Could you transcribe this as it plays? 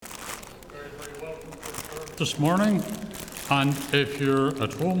this morning. And if you're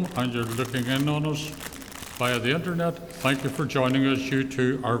at home and you're looking in on us via the internet, thank you for joining us. You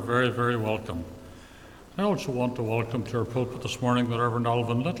too are very, very welcome. I also want to welcome to our pulpit this morning the Reverend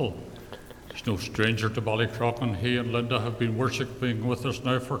Alvin Little. He's no stranger to Ballycrocken. He and Linda have been worshipping with us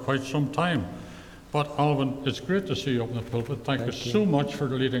now for quite some time. But Alvin, it's great to see you up in the pulpit. Thank you so much for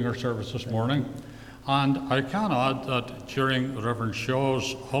leading our service this morning. And I can add that during Reverend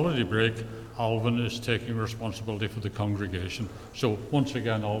Shaw's holiday break, Alvin is taking responsibility for the congregation. So once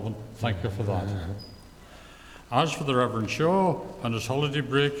again, Alvin, thank you for that. As for the Reverend Shaw and his holiday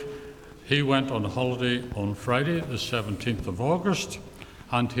break, he went on holiday on Friday, the 17th of August,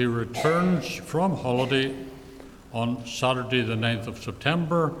 and he returns from holiday on Saturday, the 9th of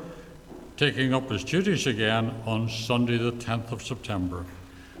September, taking up his duties again on Sunday, the 10th of September.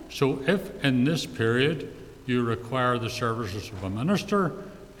 So if in this period you require the services of a minister,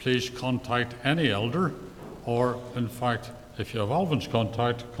 please contact any elder, or in fact, if you have Alvin's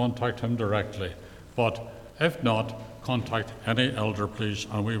contact him directly. But if not, contact any elder, please,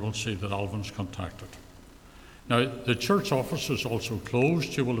 and we will see that Alvin's contacted. Now, the church office is also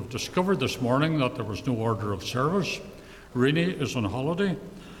closed. You will have discovered this morning that there was no order of service. Rini is on holiday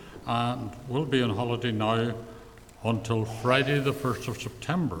and will be on holiday now until Friday, the 1st of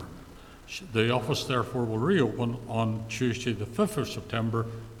September. The office, therefore, will reopen on Tuesday, the 5th of September,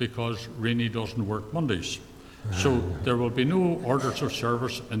 because Rini doesn't work Mondays. So there will be no orders of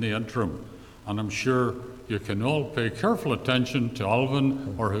service in the interim, and I'm sure you can all pay careful attention to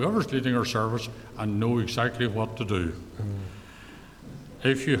Alvin or whoever's leading our service and know exactly what to do.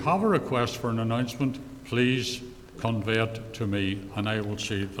 If you have a request for an announcement, please convey it to me and I will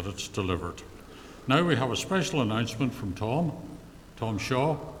see that it's delivered. Now we have a special announcement from Tom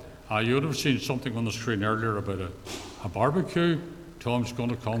Shaw. You would have seen something on the screen earlier about a barbecue. Tom's going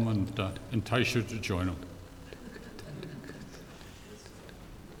to come and entice you to join him.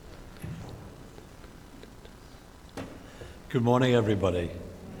 Good morning, everybody.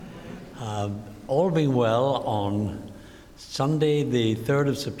 All being well, on Sunday, the 3rd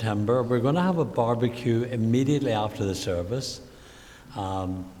of September, we're going to have a barbecue immediately after the service.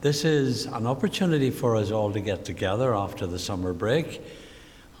 This is an opportunity for us all to get together after the summer break,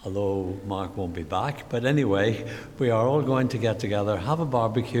 although Mark won't be back. But anyway, we are all going to get together, have a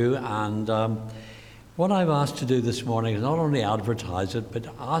barbecue, and what I've asked to do this morning is not only advertise it, but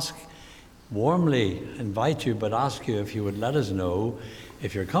warmly invite you, but ask you if you would let us know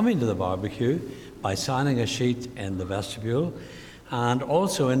if you're coming to the barbecue by signing a sheet in the vestibule, and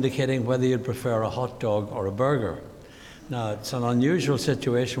also indicating whether you'd prefer a hot dog or a burger. Now, it's an unusual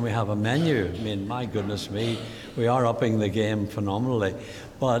situation. We have a menu. I mean, my goodness me, we are upping the game phenomenally.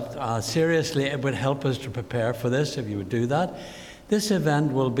 But seriously, it would help us to prepare for this if you would do that. This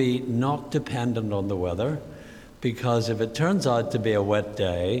event will be not dependent on the weather, because if it turns out to be a wet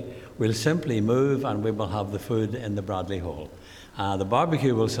day, we'll simply move and we will have the food in the Bradley Hall. The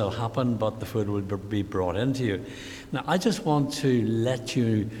barbecue will still happen, but the food will be brought into you. Now, I just want to let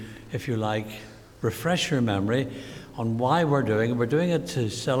you, if you like, refresh your memory on why we're doing it. We're doing it to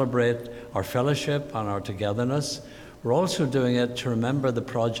celebrate our fellowship and our togetherness. We're also doing it to remember the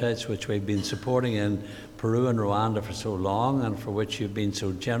projects which we've been supporting in Peru and Rwanda for so long, and for which you've been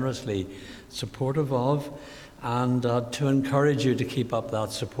so generously supportive of, and to encourage you to keep up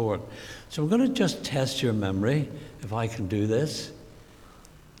that support. So I'm going to just test your memory, if I can do this.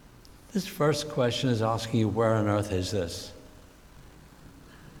 This first question is asking you, where on earth is this?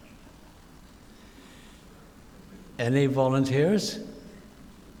 Any volunteers?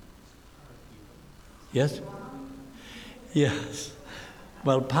 Yes? Yes.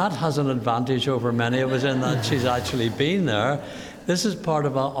 Well, Pat has an advantage over many of us in that she's actually been there. This is part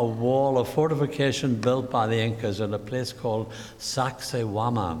of a wall, a fortification built by the Incas at a place called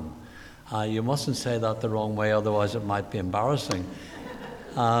Sacsayhuaman. You mustn't say that the wrong way, otherwise it might be embarrassing.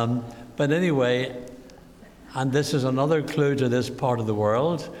 But anyway, and this is another clue to this part of the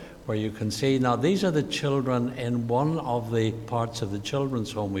world, where you can see, now these are the children in one of the parts of the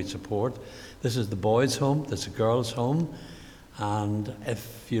children's home we support. This is the boys' home, this is the girls' home. And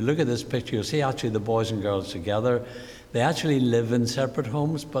if you look at this picture, you'll see actually the boys and girls together. They actually live in separate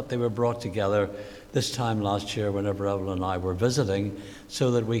homes, but they were brought together this time last year whenever Evelyn and I were visiting,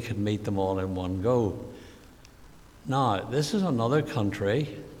 so that we could meet them all in one go. Now, this is another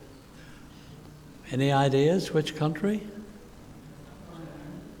country. Any ideas which country?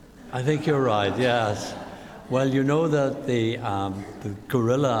 I think you're right, yes. Well, you know that the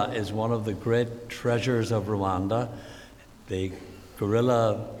gorilla is one of the great treasures of Rwanda. The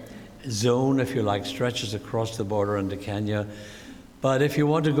gorilla zone, if you like, stretches across the border into Kenya. But if you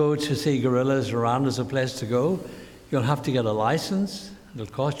want to go to see gorillas, Rwanda's a place to go. You'll have to get a license. It'll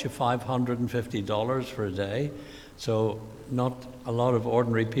cost you $550 for a day. So not a lot of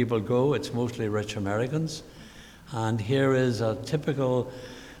ordinary people go. It's mostly rich Americans. And here is a typical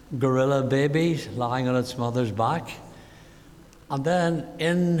gorilla baby lying on its mother's back. And then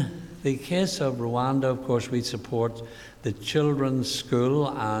in the case of Rwanda, of course, we support the children's school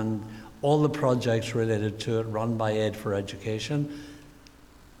and all the projects related to it run by Aid for Education.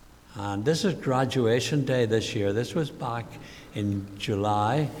 And this is graduation day this year. This was back in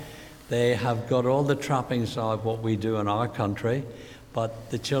July. They have got all the trappings of what we do in our country, but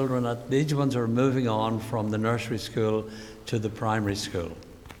the children, these ones are moving on from the nursery school to the primary school.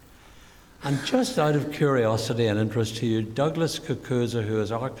 And just out of curiosity and interest to you, Douglas Kukuza, who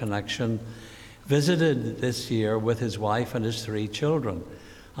is our connection, visited this year with his wife and his 3 children.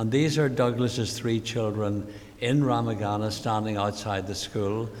 And these are Douglas's 3 children in Ramagana standing outside the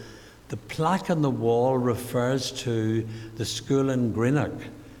school. The plaque on the wall refers to the school in Greenock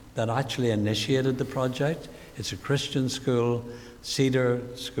that actually initiated the project. It's a Christian school, Cedar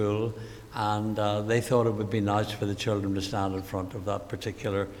School, and they thought it would be nice for the children to stand in front of that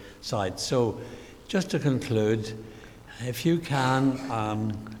particular site. So just to conclude, if you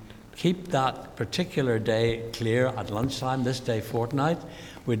can keep that particular day clear at lunchtime this day fortnight,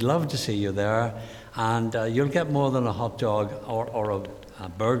 we'd love to see you there, and you'll get more than a hot dog or a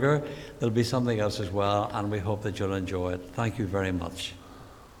burger. There'll be something else as well, and we hope that you'll enjoy it. Thank you very much.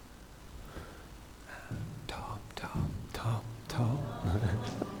 Tom.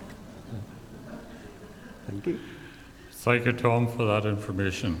 Thank you. Thank you, Tom, for that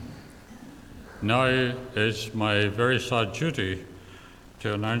information. Now it's my very sad duty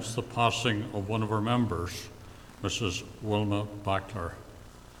to announce the passing of one of our members, Mrs. Wilma Backler.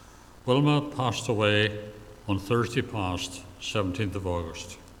 Wilma passed away on Thursday past, 17th of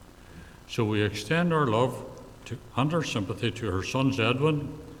August. So we extend our love and our sympathy to her sons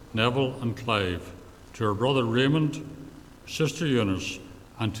Edwin, Neville and Clive, to her brother Raymond, sister Eunice,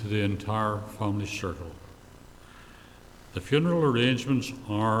 and to the entire family circle. The funeral arrangements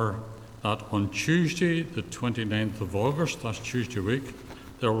are that on Tuesday, the 29th of August, that's Tuesday week,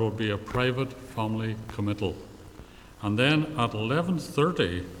 there will be a private family committal. And then at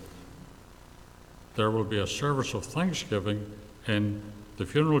 11:30, there will be a service of thanksgiving in the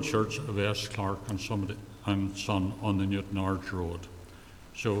funeral church of S. Clark and Son on the Newton Arch Road.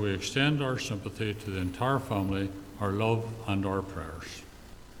 So we extend our sympathy to the entire family, our love and our prayers.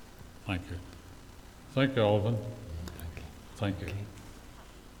 Thank you. Thank you, Alvin. Thank you.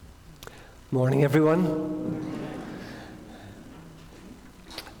 Morning, everyone.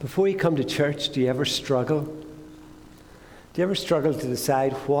 Before you come to church, do you ever struggle? Do you ever struggle to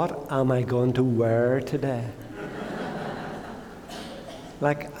decide, what am I going to wear today?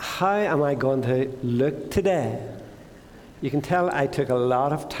 Like, how am I going to look today? You can tell I took a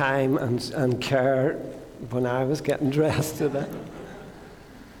lot of time and care when I was getting dressed today.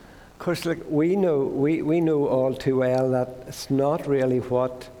 Of course, like, we know all too well that it's not really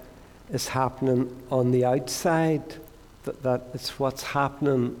what is happening on the outside, that it's what's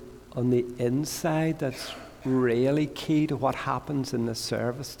happening on the inside that's really key to what happens in the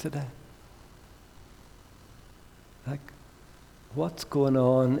service today. Like, what's going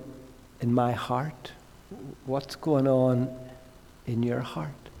on in my heart? What's going on in your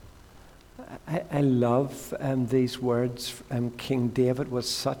heart? I love these words. King David was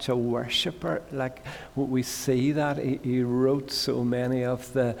such a worshipper. Like, we see that he wrote so many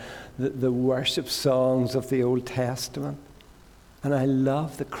of the worship songs of the Old Testament. And I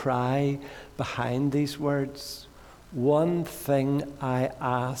love the cry behind these words. One thing I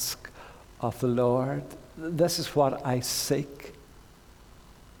ask of the Lord, this is what I seek,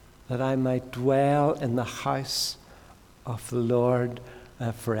 that I might dwell in the house of the Lord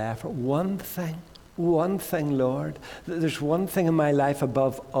forever. One thing, Lord. There's one thing in my life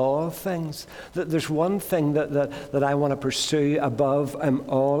above all things. There's one thing that I want to pursue above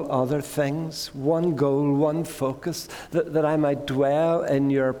all other things. One goal, one focus, that I might dwell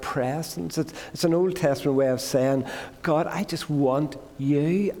in your presence. It's an Old Testament way of saying, God, I just want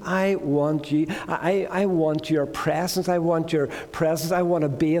you. I want you. I want your presence. I want your presence. I want to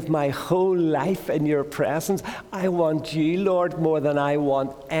bathe my whole life in your presence. I want you, Lord, more than I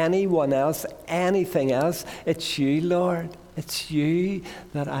want anyone else, anything else. It's you, Lord. It's you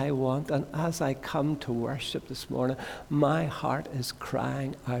that I want. And as I come to worship this morning, my heart is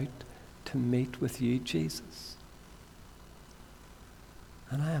crying out to meet with you, Jesus.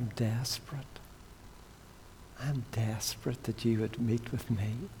 And I am desperate. I'm desperate that you would meet with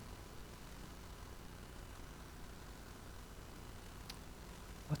me.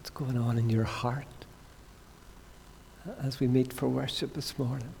 What's going on in your heart as we meet for worship this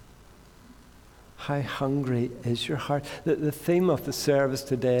morning? How hungry is your heart? The theme of the service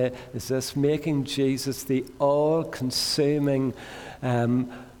today is this: making Jesus the all-consuming,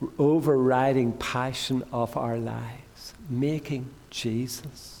 overriding passion of our lives. Making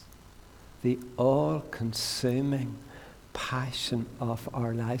Jesus the all-consuming passion of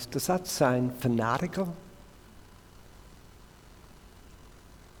our lives. Does that sound fanatical?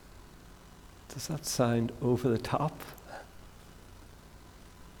 Does that sound over the top?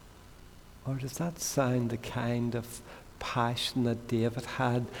 Or does that sound the kind of passion that David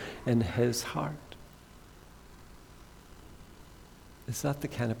had in his heart? Is that the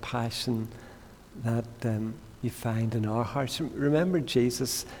kind of passion that you find in our hearts? Remember,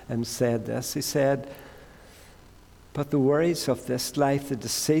 Jesus said this. He said, "But the worries of this life, the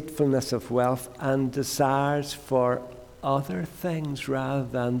deceitfulness of wealth, and desires for other things rather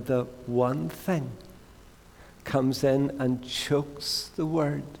than the one thing comes in and chokes the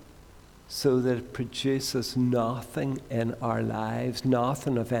word, so that it produces nothing in our lives,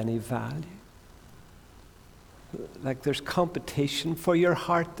 nothing of any value." Like there's competition for your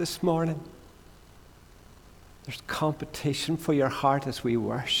heart this morning. There's competition for your heart as we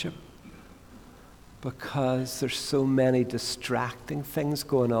worship, because there's so many distracting things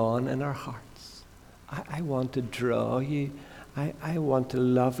going on in our hearts. I want to draw you. I want to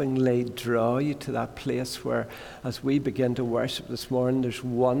lovingly draw you to that place where, as we begin to worship this morning, there's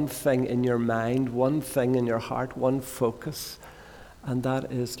one thing in your mind, one thing in your heart, one focus, and that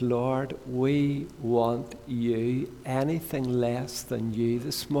is, Lord, we want you. Anything less than you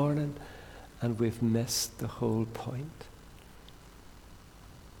this morning, and we've missed the whole point.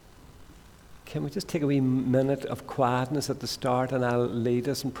 Can we just take a wee minute of quietness at the start, and I'll lead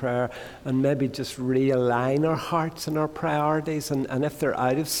us in prayer, and maybe just realign our hearts and our priorities, and if they're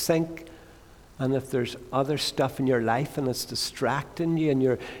out of sync, and if there's other stuff in your life and it's distracting you,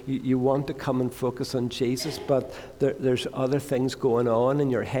 and you want to come and focus on Jesus, but there's other things going on in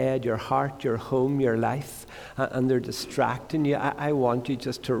your head, your heart, your home, your life, and they're distracting you, I want you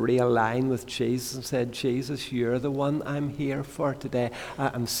just to realign with Jesus and say, "Jesus, you're the one I'm here for today.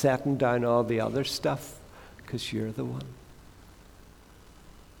 I'm setting down all the other stuff because you're the one."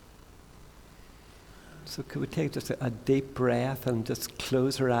 So could we take just a deep breath and just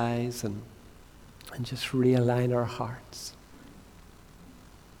close our eyes and just realign our hearts?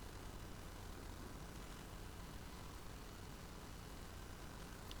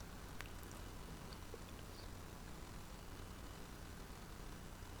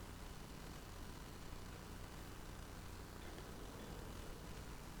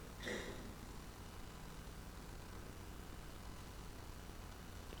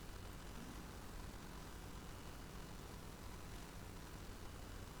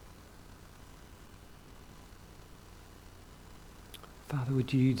 Father,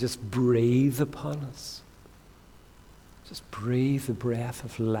 would you just breathe upon us? Just breathe the breath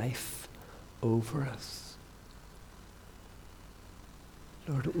of life over us.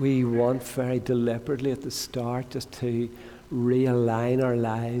 Lord, we want very deliberately at the start just to realign our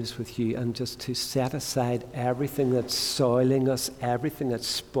lives with you, and just to set aside everything that's soiling us, everything that's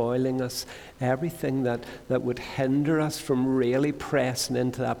spoiling us, everything that would hinder us from really pressing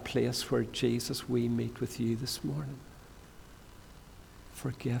into that place where, Jesus, we meet with you this morning.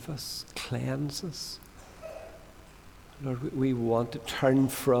 Forgive us, cleanse us. Lord, we want to turn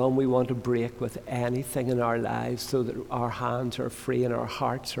from, we want to break with anything in our lives, so that our hands are free and our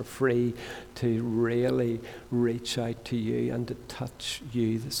hearts are free to really reach out to you and to touch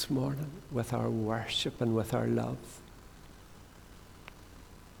you this morning with our worship and with our love.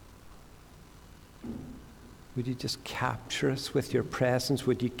 Would you just capture us with your presence?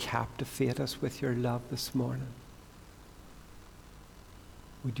 Would you captivate us with your love this morning?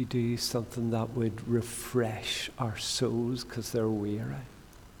 Would you do something that would refresh our souls because they're weary?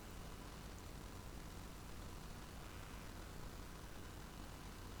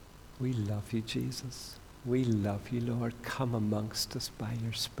 We love you, Jesus. We love you, Lord. Come amongst us by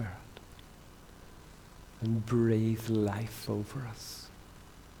your Spirit and breathe life over us.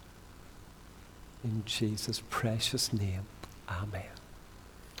 In Jesus' precious name, amen.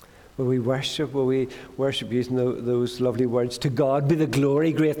 Will we worship using those lovely words? To God be the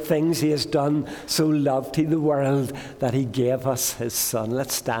glory, great things he has done. So loved he the world that he gave us his Son.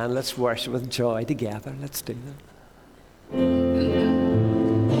 Let's stand, let's worship with joy together. Let's do that.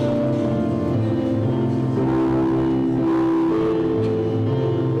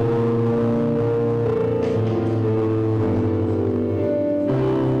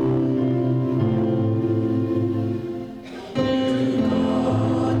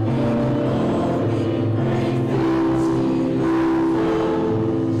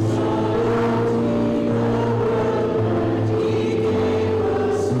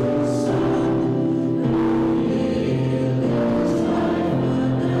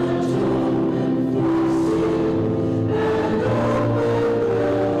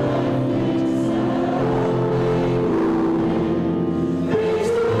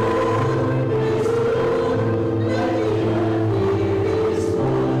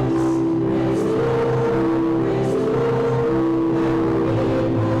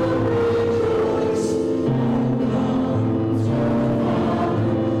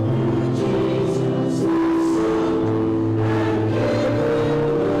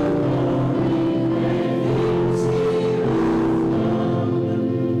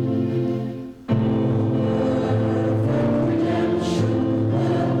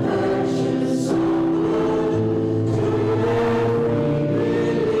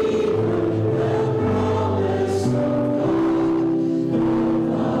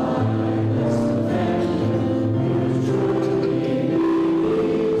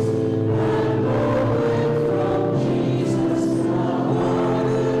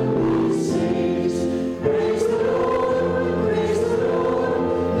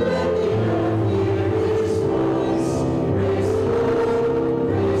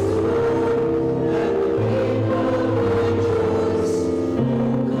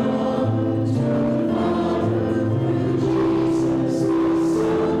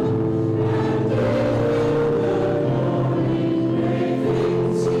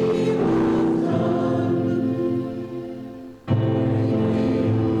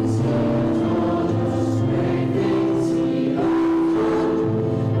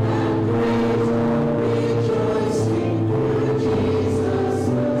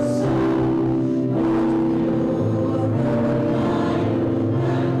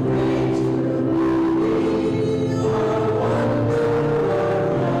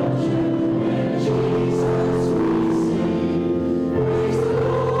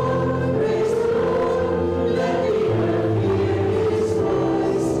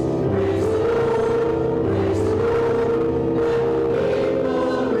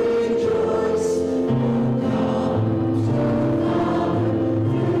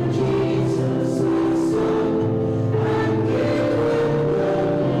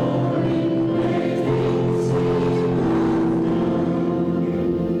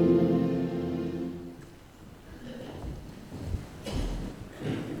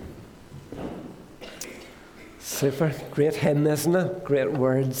 super. Great hymn, isn't it? Great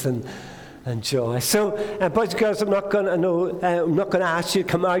words and joy. So, boys and girls, I'm not going to ask you to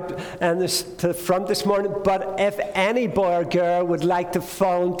come out to the front this morning. But if any boy or girl would like to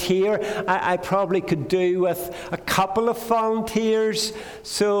volunteer, I probably could do with a couple of volunteers.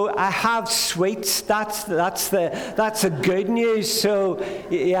 So I have sweets. That's the good news. So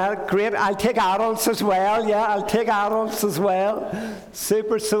yeah, great. I'll take adults as well. Yeah, I'll take adults as well.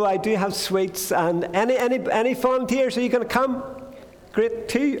 Super. So I do have sweets. And any volunteers? Are you going to come? Great,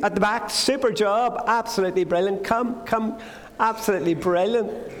 2 at the back, super job, absolutely brilliant. Come, absolutely brilliant.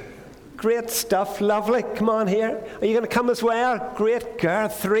 Great stuff, lovely. Come on here. Are you going to come as well? Great girl,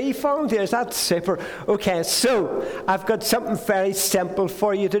 3 volunteers, that's super. Okay, so I've got something very simple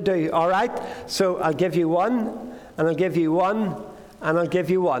for you to do, all right? So I'll give you 1, and I'll give you 1, and I'll give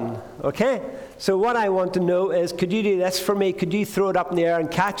you 1, okay? So what I want to know is, could you do this for me? Could you throw it up in the air and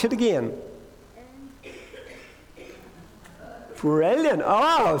catch it again? Brilliant.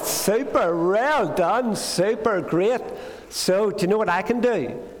 Oh, super. Well done. Super. Great. So, do you know what I can do?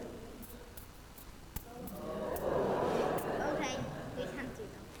 Okay, we can't do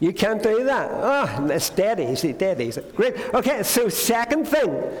that. You can't do that? Oh, it's dead easy. Great. Okay, so second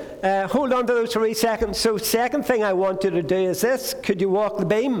thing. Hold on to those for a second. So, second thing I want you to do is this. Could you walk the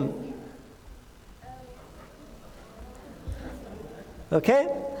beam? Okay.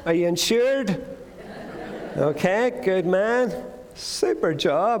 Are you insured? Okay, good man. Super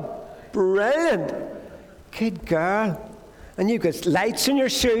job. Brilliant. Good girl. And you've got lights in your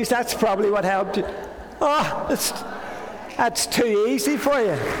shoes. That's probably what helped you. Oh, that's too easy for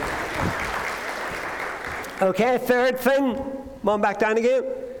you. Okay, third thing. Come on back down again.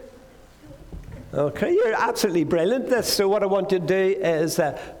 Okay, you're absolutely brilliant at this. So what I want you to do is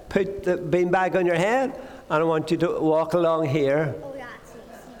put the beanbag on your head, and I want you to walk along here. Oh, that's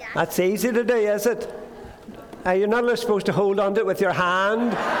easy. That's easy to do, is it? You're not supposed to hold on to it with your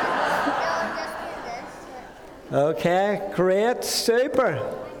hand. No, just do this. Okay, great, super.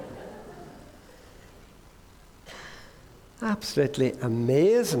 Absolutely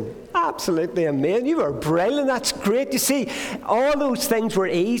amazing. Absolutely amazing. You were brilliant. That's great. You see, all those things were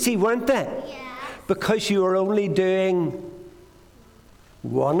easy, weren't they? Yeah. Because you were only doing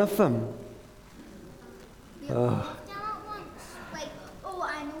one of them. Done it once. Like, oh,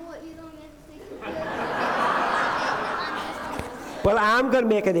 I know what you're going to say. Well, I'm going to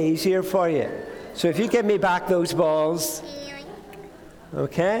make it easier for you. So if you give me back those balls.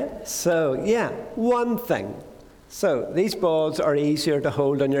 Okay? So, yeah, one thing. So these balls are easier to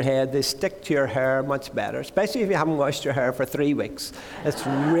hold on your head. They stick to your hair much better, especially if you haven't washed your hair for 3 weeks. It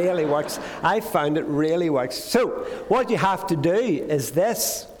really works. I found it really works. So what you have to do is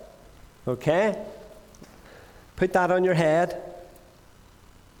this. Okay? Put that on your head.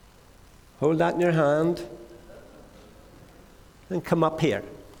 Hold that in your hand. And come up here.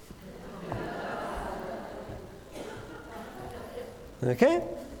 Okay?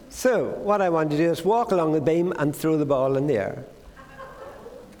 So, what I want you to do is walk along the beam and throw the ball in the air.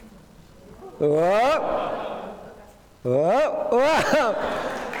 Whoa! Whoa! Whoa!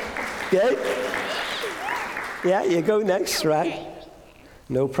 Good. Yeah, you go next, right?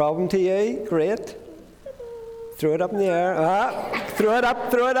 No problem to you. Great. Throw it up in the air. Throw it up,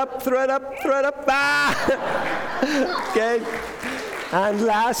 throw it up, throw it up, throw it up. Ah! Good. And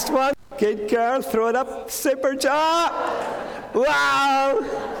last one. Good girl. Throw it up. Super job. Wow.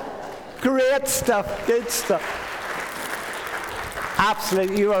 Great stuff. Good stuff.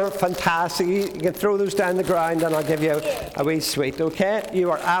 Absolutely. You are fantastic. You can throw those down the ground and I'll give you a wee sweet, okay?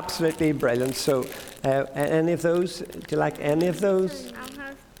 You are absolutely brilliant. So, any of those? Do you like any of those? I'll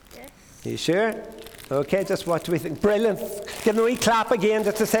have this. You sure? Okay, just what do we think? Brilliant. Give them a wee clap again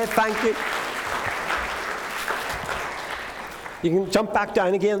just to say thank you. You can jump back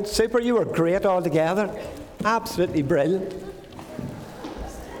down again. Super, you were great all together. Absolutely brilliant.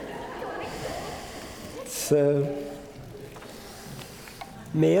 So,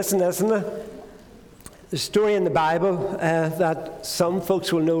 amazing, isn't it? The story in the Bible that some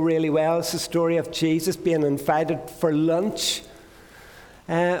folks will know really well is the story of Jesus being invited for lunch.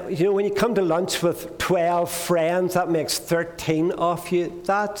 You know, when you come to lunch with 12 friends, that makes 13 of you.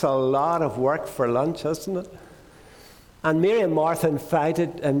 That's a lot of work for lunch, isn't it? And Mary and Martha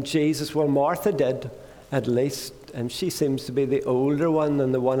invited Jesus. Well, Martha did, at least. And she seems to be the older one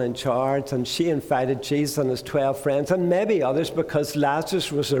and the one in charge. And she invited Jesus and his 12 friends, and maybe others, because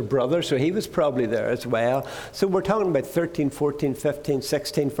Lazarus was her brother, so he was probably there as well. So we're talking about 13, 14, 15,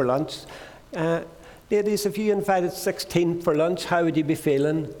 16 for lunch. Ladies, if you invited 16 for lunch, how would you be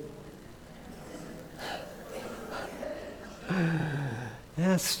feeling?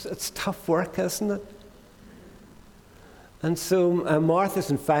 Yes, it's tough work, isn't it? And so Martha's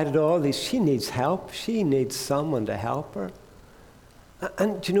invited all these. She needs help. She needs someone to help her.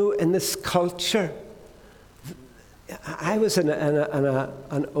 And you know, in this culture, I was in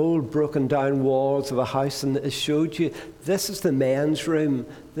an old broken down walls of a house, and it showed you, this is the men's room,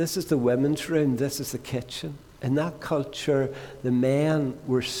 this is the women's room, this is the kitchen. In that culture, the men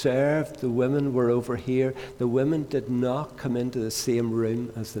were served, the women were over here. The women did not come into the same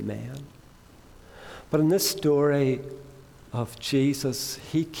room as the men. But in this story of Jesus,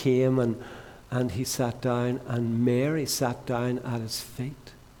 he came and he sat down, and Mary sat down at his feet.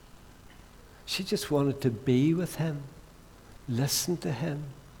 She just wanted to be with him, listen to him,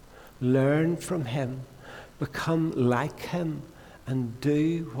 learn from him, become like him, and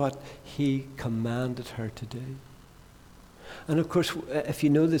do what he commanded her to do. And of course, if you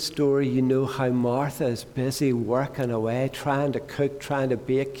know the story, you know how Martha is busy working away, trying to cook, trying to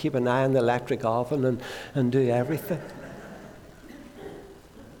bake, keep an eye on the electric oven and do everything.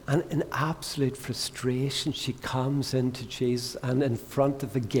 And in absolute frustration, she comes into Jesus, and in front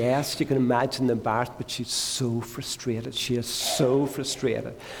of the guests, you can imagine the embarrassment, but she's so frustrated. She is so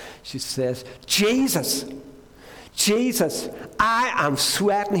frustrated. She says, Jesus, I am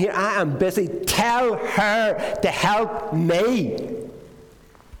sweating here. I am busy. Tell her to help me.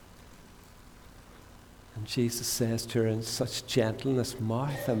 And Jesus says to her in such gentleness,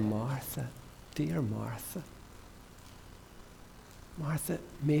 Martha, Martha, dear Martha, Martha,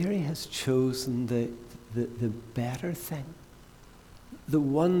 Mary has chosen the better thing, the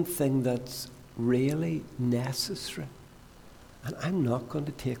one thing that's really necessary. And I'm not going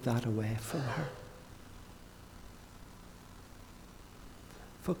to take that away from her.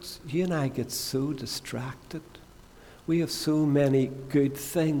 Folks, you and I get so distracted. We have so many good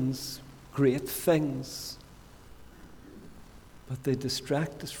things, great things, but they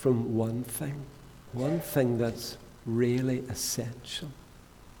distract us from one thing that's really essential.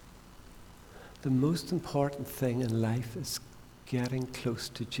 The most important thing in life is getting close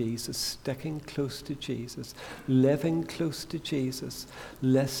to Jesus, sticking close to Jesus, living close to Jesus,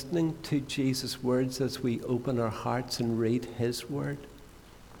 listening to Jesus' words as we open our hearts and read his word,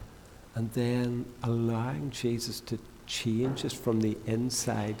 and then allowing Jesus to change us from the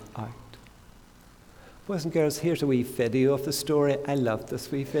inside out. Boys and girls, here's a wee video of the story. I love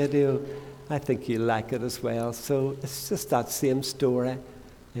this wee video. I think you'll like it as well. So it's just that same story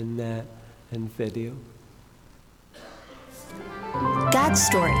in video. God's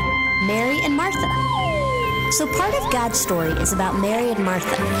story, Mary and Martha. So part of God's story is about Mary and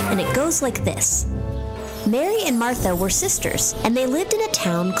Martha, and it goes like this. Mary and Martha were sisters, and they lived in a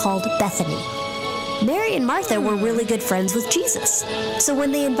town called Bethany. Mary and Martha were really good friends with Jesus. So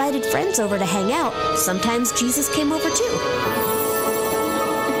when they invited friends over to hang out, sometimes Jesus came over too.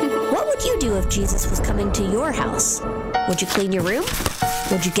 What would you do if Jesus was coming to your house? Would you clean your room?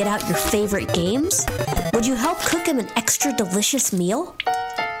 Would you get out your favorite games? Would you help cook him an extra delicious meal?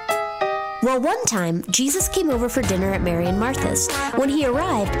 Well, one time, Jesus came over for dinner at Mary and Martha's. When he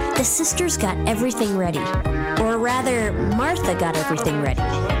arrived, the sisters got everything ready. Or rather, Martha got everything ready.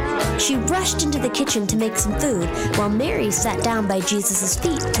 She rushed into the kitchen to make some food, while Mary sat down by Jesus'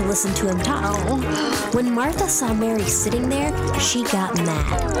 feet to listen to him talk. When Martha saw Mary sitting there, she got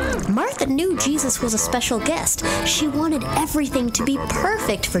mad. Martha knew Jesus was a special guest. She wanted everything to be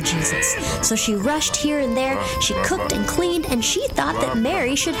perfect for Jesus. So she rushed here and there, she cooked and cleaned, and she thought that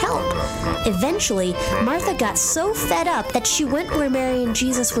Mary should help. Eventually, Martha got so fed up that she went where Mary and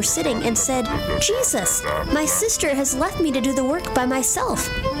Jesus were sitting and said, "Jesus, my sister has left me to do the work by myself.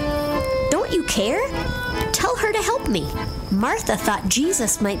 Don't you care? Tell her to help me." Martha thought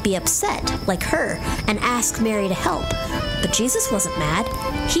Jesus might be upset, like her, and ask Mary to help. But Jesus wasn't mad.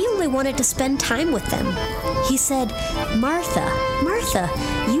 He only wanted to spend time with them. He said, "Martha, Martha,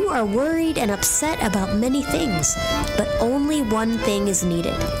 you are worried and upset about many things, but only one thing is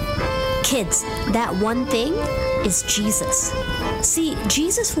needed." Kids, that one thing is Jesus. See,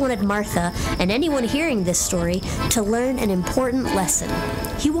 Jesus wanted Martha, and anyone hearing this story, to learn an important lesson.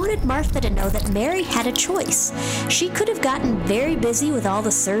 He wanted Martha to know that Mary had a choice. She could have gotten very busy with all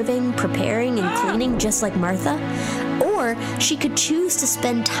the serving, preparing, and cleaning just like Martha, or she could choose to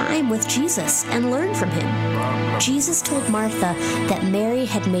spend time with Jesus and learn from him. Jesus told Martha that Mary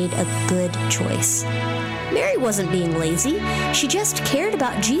had made a good choice. Mary wasn't being lazy. She just cared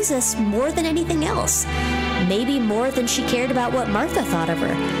about Jesus more than anything else. maybe more than she cared about what Martha thought of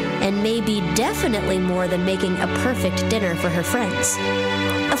her, and maybe definitely more than making a perfect dinner for her friends.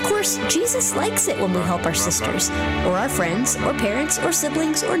 Of course, Jesus likes it when we help our sisters, or our friends, or parents, or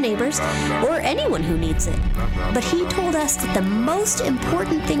siblings, or neighbors, or anyone who needs it. But he told us that the most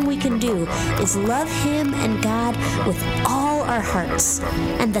important thing we can do is love him and God with all our hearts.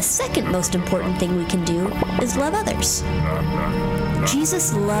 And the second most important thing we can do is love others.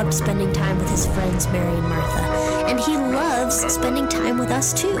 Jesus loved spending time with his friends Mary and Martha, and he loves spending time with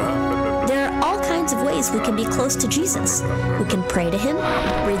us too. There are all kinds of ways we can be close to Jesus. We can pray to him,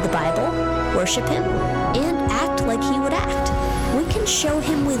 read the Bible, worship him, and act like he would act. We can show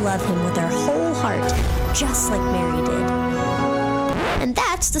him we love him with our whole heart, just like Mary did. And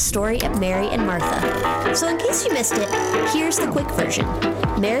that's the story of Mary and Martha. So in case you missed it, here's the quick version.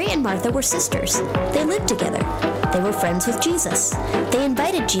 Mary and Martha were sisters. They lived together. They were friends with Jesus. They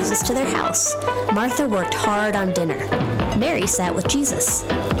invited Jesus to their house. Martha worked hard on dinner. Mary sat with Jesus.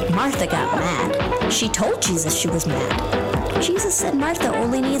 Martha got mad. She told Jesus she was mad. Jesus said Martha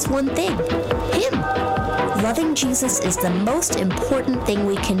only needs one thing, him. Loving Jesus is the most important thing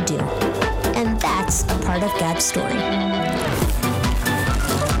we can do. And that's a part of God's story.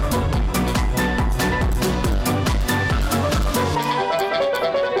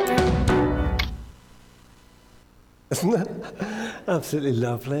 Isn't it? Absolutely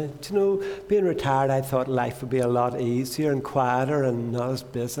lovely. Do you know, being retired, I thought life would be a lot easier and quieter and not as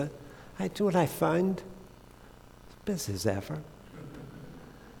busy. Do you know what I found? As busy as ever.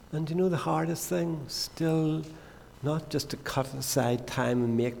 And you know the hardest thing? Still not just to cut aside time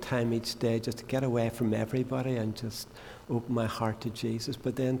and make time each day, just to get away from everybody and just open my heart to Jesus,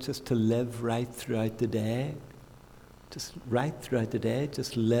 but then just to live right throughout the day. Just right throughout the day,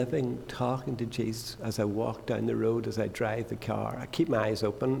 just living, talking to Jesus as I walk down the road, as I drive the car. I keep my eyes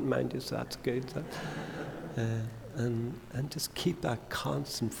open, mind you, so that's good. And just keep that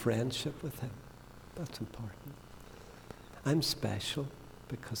constant friendship with him. That's important. I'm special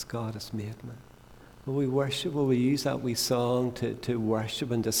because God has made me. Will we worship? Will we use that wee song to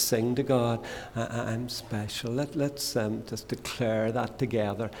worship and to sing to God? I'm special. Let's just declare that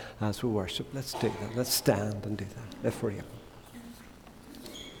together as we worship. Let's do that. Let's stand and do that if we're able.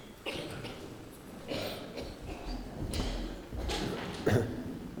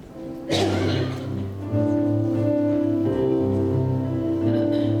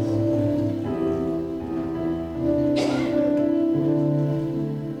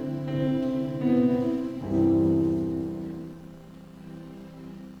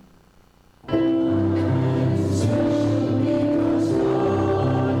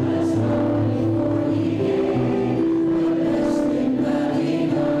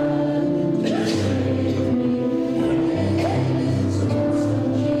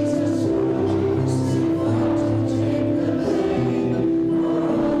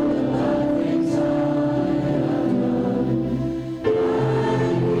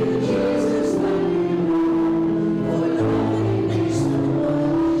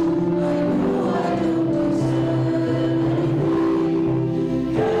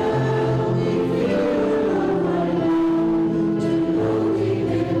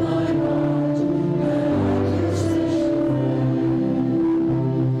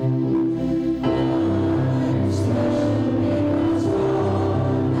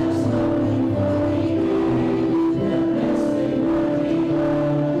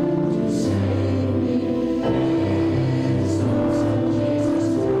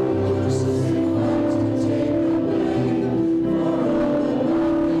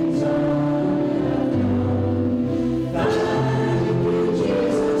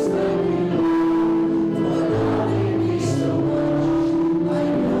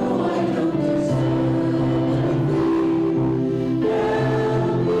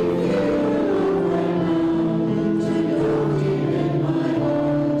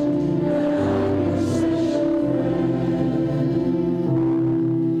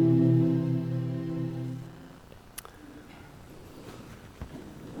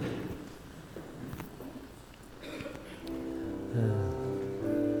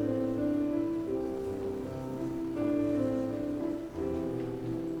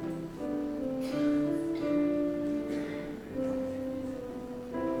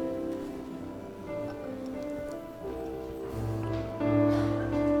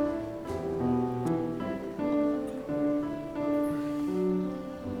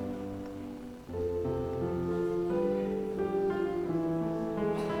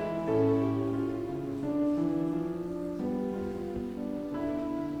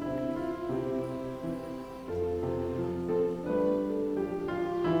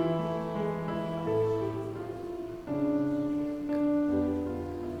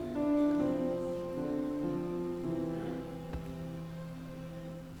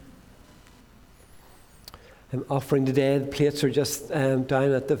 offering today. The plates are just down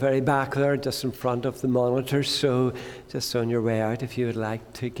at the very back there, just in front of the monitors. So just on your way out, if you would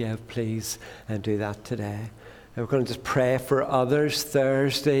like to give, please do that today. And we're going to just pray for others.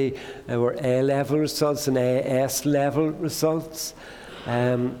 Thursday were A-level results and AS-level results.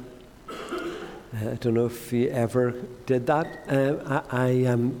 I don't know if you ever did that.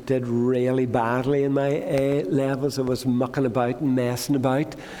 I did really badly in my A-levels. I was mucking about and messing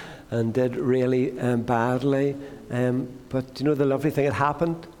about, and did really badly. But you know the lovely thing that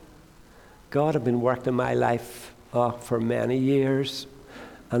happened? God had been working in my life for many years,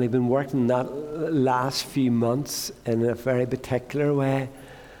 and He'd been working that last few months in a very particular way.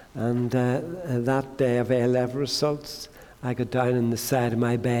 And that day of A-level results, I got down on the side of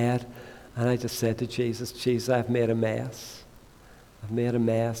my bed, and I just said to Jesus, Jesus, I've made a mess. I've made a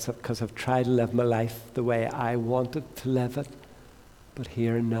mess because I've tried to live my life the way I wanted to live it. But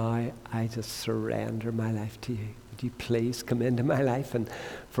here and now, I just surrender my life to you. Would you please come into my life and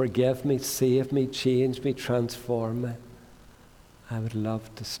forgive me, save me, change me, transform me? I would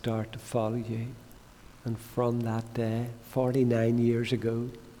love to start to follow you. And from that day, 49 years ago,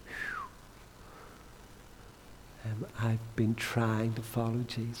 I've been trying to follow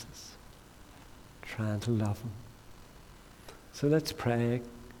Jesus, trying to love Him. So let's pray.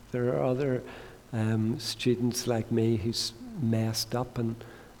 There are other students like me who's messed up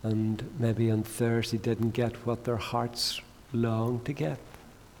and maybe on Thursday didn't get what their hearts long to get.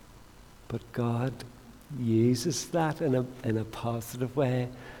 But God uses that in a positive way.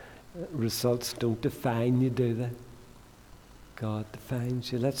 Results don't define you, do they? God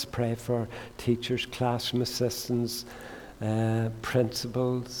defines you. Let's pray for teachers, classroom assistants,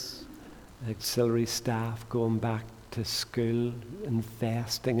 principals, auxiliary staff going back to school,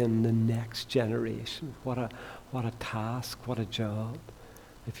 investing in the next generation. What a task, what a job.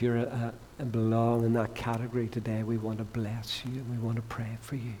 If you belong in that category today, we want to bless you and we want to pray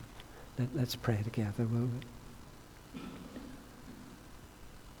for you. Let's pray together, will we?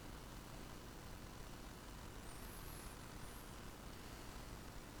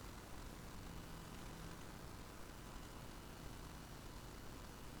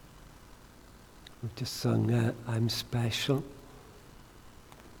 We've just sung, I'm special.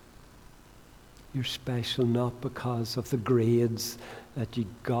 You're special not because of the grades that you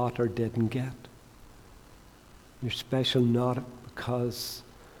got or didn't get. You're special not because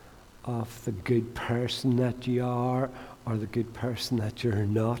of the good person that you are or the good person that you're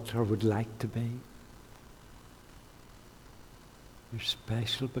not or would like to be. You're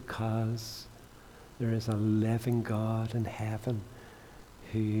special because there is a living God in heaven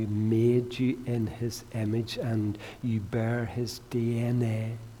who made you in His image and you bear His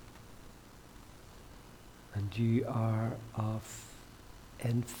DNA. And you are of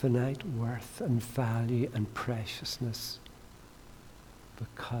infinite worth and value and preciousness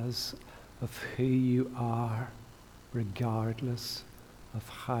because of who you are, regardless of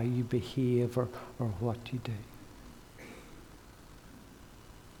how you behave or what you do.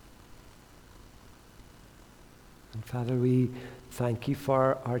 And Father, we thank you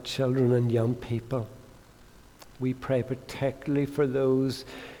for our children and young people. We pray particularly for those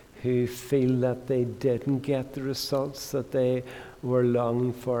who feel that they didn't get the results that they were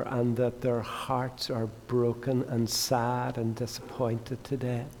longing for and that their hearts are broken and sad and disappointed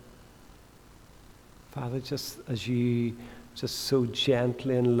today. Father, just as you just so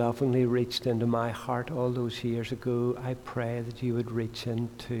gently and lovingly reached into my heart all those years ago, I pray that you would reach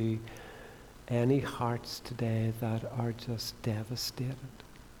into any hearts today that are just devastated,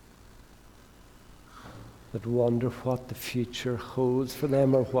 that wonder what the future holds for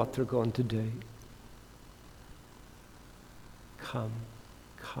them or what they're going to do. Come,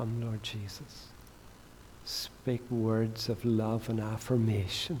 Lord Jesus. Speak words of love and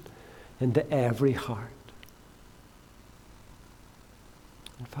affirmation into every heart.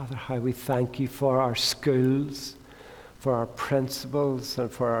 And Father, how we thank you for our schools, for our principals, and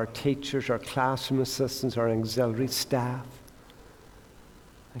for our teachers, our classroom assistants, our auxiliary staff.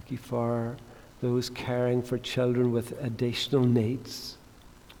 Thank you for those caring for children with additional needs.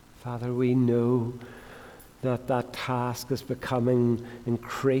 Father, we know that task is becoming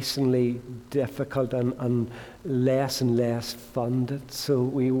increasingly difficult and less funded. So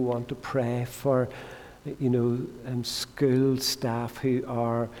we want to pray for, school staff who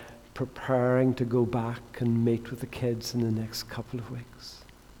are preparing to go back and meet with the kids in the next couple of weeks.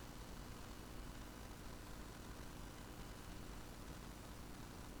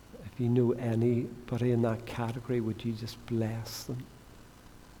 If you know anybody in that category, would you just bless them?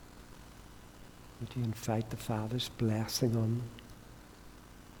 Would you invite the Father's blessing on them?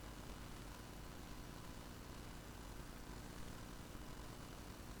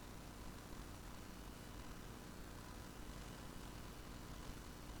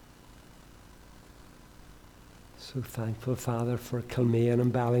 So thankful, Father, for Kilmaine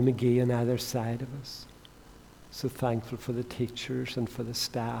and Ballymagee on either side of us. So thankful for the teachers and for the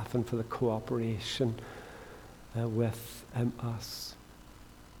staff and for the cooperation with us.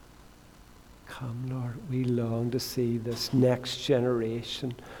 Come, Lord, we long to see this next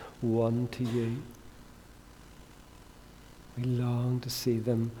generation won to you. We long to see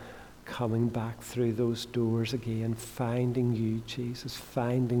them coming back through those doors again, finding you, Jesus,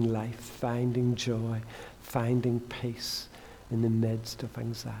 finding life, finding joy, finding peace in the midst of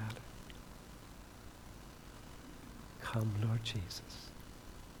anxiety. Come, Lord Jesus.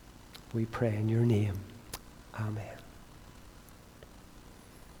 We pray in your name. Amen.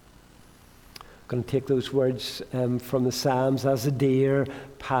 I'm going to take those words from the Psalms. As a deer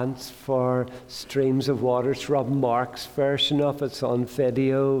pants for streams of water. It's Rob Mark's version of it. It's on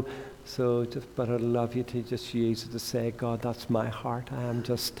video. But I'd love you to just use it to say, God, that's my heart. I am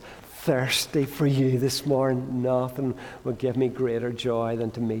just thirsty for you this morning. Nothing will give me greater joy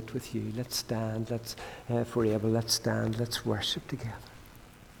than to meet with you. Let's stand. If we're able, let's stand. Let's worship together.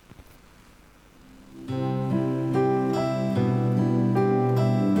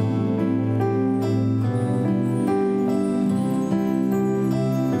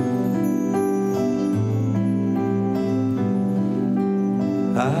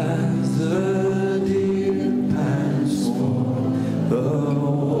 As the deer pants for the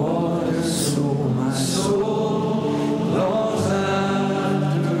water, so my soul longs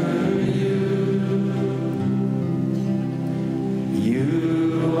after you.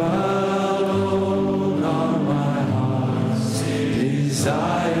 You alone are my heart's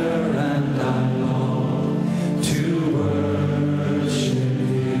desire, and I long to worship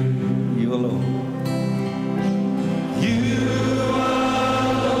you. You alone. You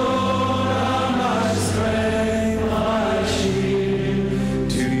alone are my strength.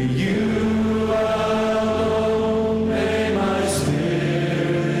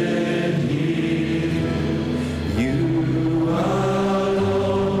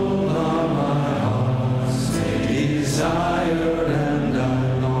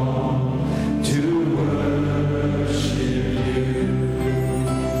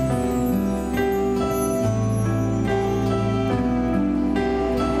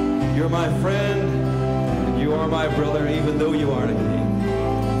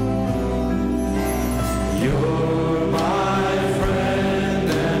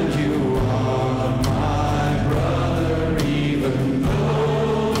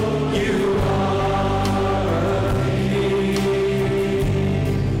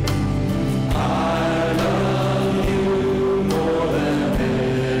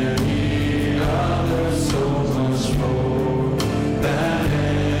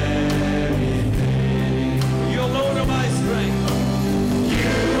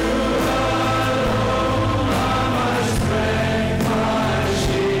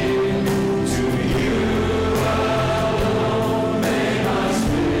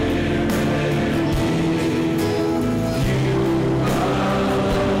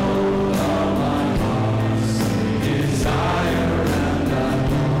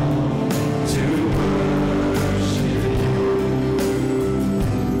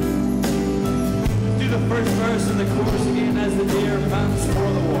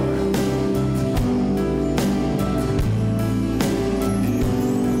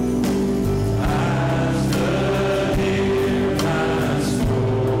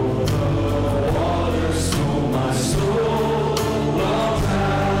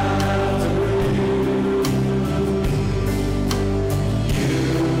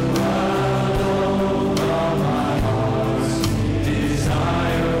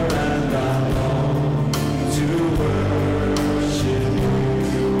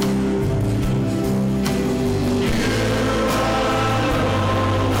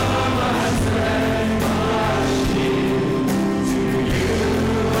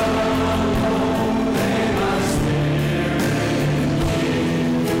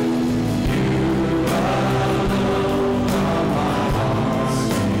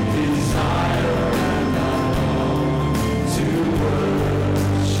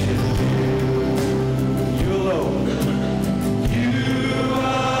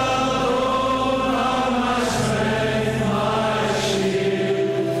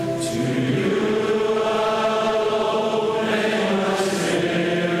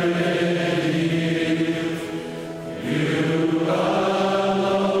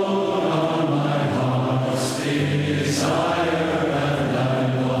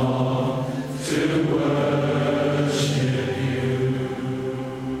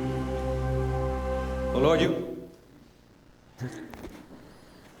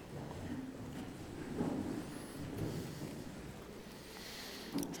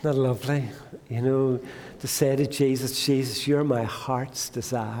 Isn't that lovely? You know, to say to Jesus, Jesus, you're my heart's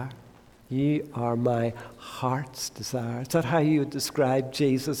desire. You are my heart's desire. Is that how you would describe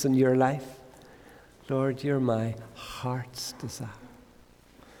Jesus in your life? Lord, you're my heart's desire.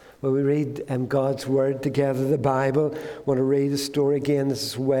 When we read God's Word together, the Bible, I want to read a story again. This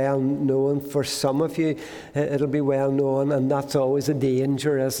is well known for some of you. It'll be well known, and that's always a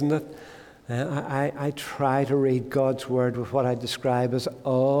danger, isn't it? I try to read God's Word with what I describe as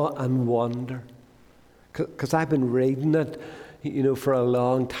awe and wonder. Because I've been reading it, you know, for a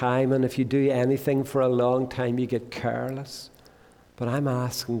long time, and if you do anything for a long time, you get careless. But I'm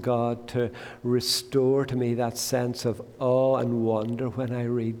asking God to restore to me that sense of awe and wonder when I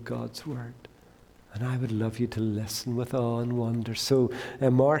read God's Word. And I would love you to listen with awe and wonder. So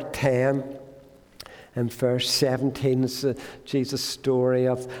in Mark 10 and verse 17 is Jesus' story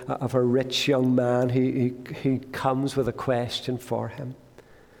of a rich young man who comes with a question for him.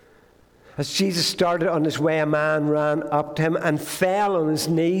 As Jesus started on his way, a man ran up to him and fell on his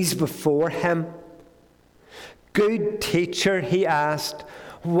knees before him. Good teacher, he asked,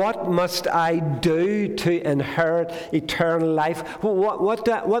 what must I do to inherit eternal life?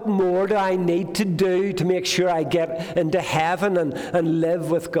 What more do I need to do to make sure I get into heaven and live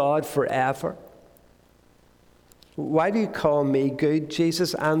with God forever? Why do you call me good?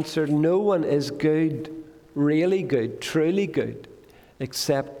 Jesus answered, no one is good, really good, truly good,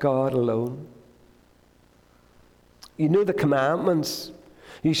 except God alone. You know the commandments.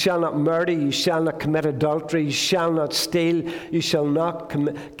 You shall not murder, you shall not commit adultery, you shall not steal, you shall not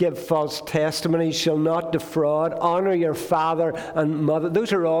give false testimony, you shall not defraud, honor your father and mother.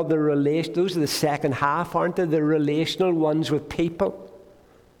 Those are all those are the second half, aren't they? The relational ones with people.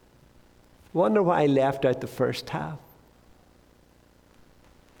 Wonder why I left out the first half.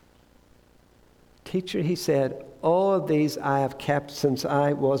 Teacher, he said, all of these I have kept since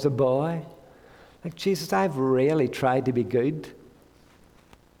I was a boy. Like, Jesus, I've really tried to be good.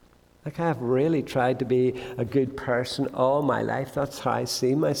 Like, I've really tried to be a good person all my life. That's how I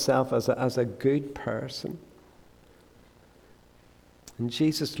see myself, as a good person. And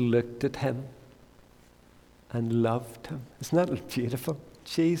Jesus looked at him and loved him. Isn't that beautiful?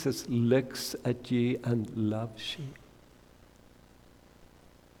 Jesus looks at you and loves you.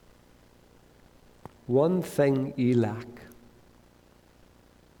 One thing you lack.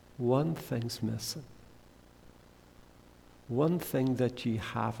 One thing's missing. One thing that you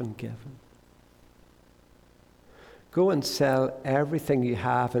haven't given. Go and sell everything you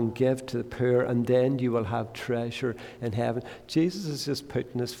have and give to the poor, and then you will have treasure in heaven. Jesus is just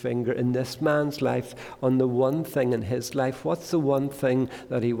putting his finger in this man's life on the one thing in his life. What's the one thing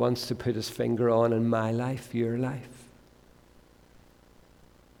that he wants to put his finger on in my life, your life?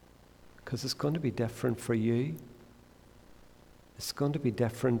 Because it's going to be different for you. It's going to be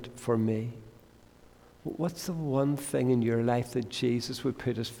different for me. What's the one thing in your life that Jesus would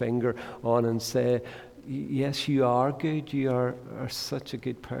put his finger on and say, yes, you are good, you are such a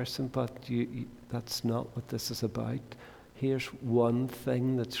good person, but that's not what this is about. Here's one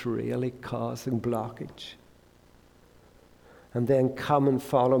thing that's really causing blockage. And then come and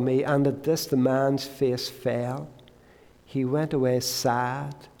follow me. And at this the man's face fell. He went away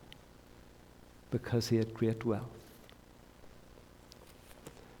sad because he had great wealth.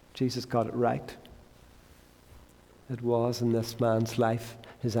 Jesus got it right. It was in this man's life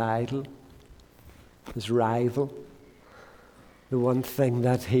his idol, his rival, the one thing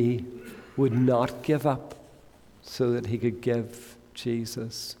that he would not give up so that he could give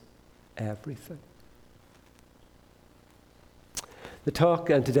Jesus everything. The talk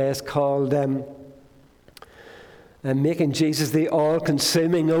today is called Making Jesus the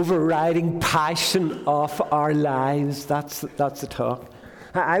all-consuming, overriding passion of our lives. That's the talk.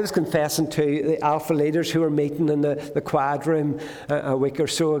 I was confessing to the Alpha leaders who were meeting in the quad room a week or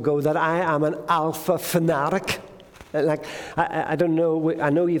so ago that I am an Alpha fanatic. Like, I don't know, I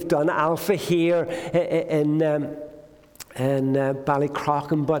know you've done Alpha here in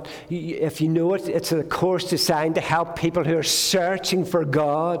Ballycrochan, but if you know it, it's a course designed to help people who are searching for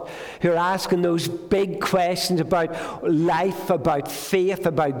God, who are asking those big questions about life, about faith,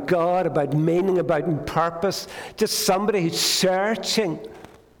 about God, about meaning, about purpose. Just somebody who's searching.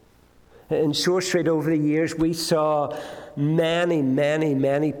 In Shore Street over the years, we saw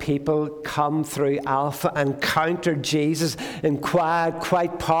many people come through Alpha, encounter Jesus in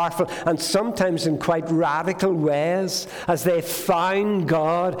quite powerful and sometimes in quite radical ways as they found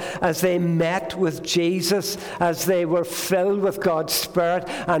God, as they met with Jesus, as they were filled with God's Spirit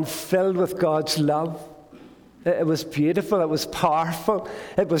and filled with God's love. It was beautiful, it was powerful,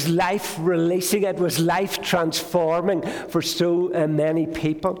 it was life-releasing, it was life-transforming for so many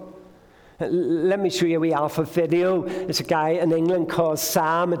people. Let me show you a wee Alpha video. It's a guy in England called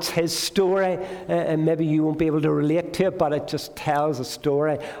Sam. It's his story, and maybe you won't be able to relate to it, but it just tells a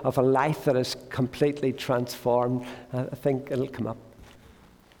story of a life that is completely transformed. I think it'll come up.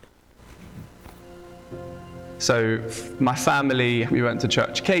 So my family, we went to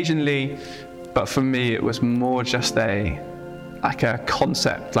church occasionally, but for me it was more just a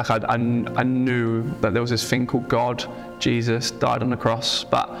concept. Like I knew that there was this thing called God, Jesus, died on the cross,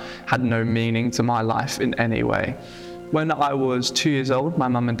 but had no meaning to my life in any way. When I was 2 years old, my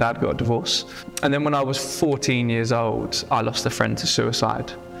mum and dad got a divorce. And then when I was 14 years old, I lost a friend to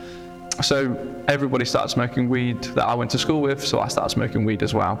suicide. So everybody started smoking weed that I went to school with, so I started smoking weed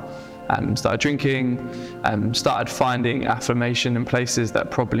as well. Started drinking, started finding affirmation in places that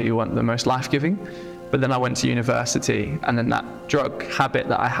probably weren't the most life-giving. But then I went to university, and then that drug habit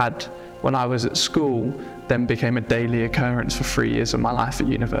that I had when I was at school then became a daily occurrence for 3 years of my life at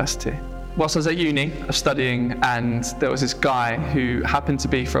university. Whilst I was at uni, I was studying, and there was this guy who happened to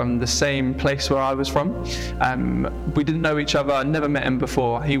be from the same place where I was from. We didn't know each other, I never met him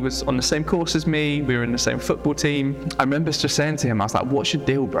before. He was on the same course as me, we were in the same football team. I remember just saying to him, I was like, "What's your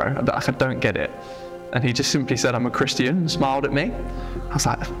deal, bro? I don't get it." And he just simply said, "I'm a Christian," and smiled at me. I was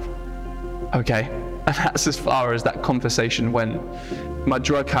like, okay. And that's as far as that conversation went. My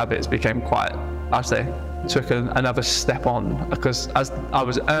drug habits became quite, I'd say, took another step on, because as I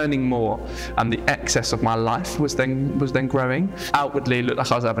was earning more and the excess of my life was then growing. Outwardly it looked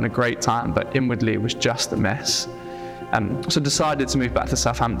like I was having a great time, but inwardly it was just a mess. So I decided to move back to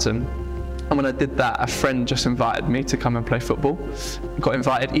Southampton. And when I did that, a friend just invited me to come and play football. I got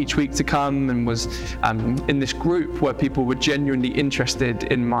invited each week to come, and was in this group where people were genuinely interested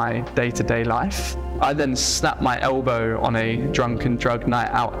in my day-to-day life. I then snapped my elbow on a drunken drug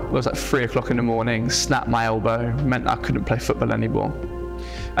night out. It was like 3 o'clock in the morning, snapped my elbow, meant I couldn't play football anymore.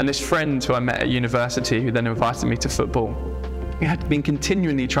 And this friend who I met at university, who then invited me to football, he had been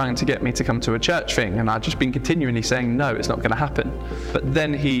continually trying to get me to come to a church thing, and I'd just been continually saying, no, it's not going to happen. But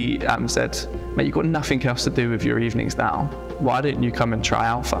then he said, "Mate, you've got nothing else to do with your evenings now. Why don't you come and try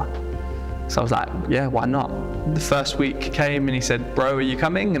Alpha?" So I was like, yeah, why not? The first week came and he said, "Bro, are you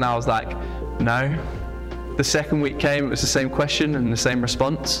coming?" And I was like, no. The second week came, it was the same question and the same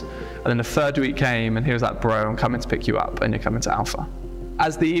response. And then the third week came and he was like, "Bro, I'm coming to pick you up and you're coming to Alpha."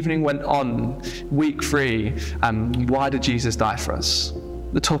 As the evening went on, week 3, why did Jesus die for us?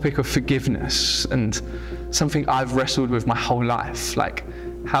 The topic of forgiveness, and something I've wrestled with my whole life. Like,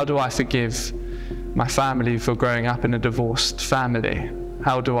 how do I forgive my family for growing up in a divorced family?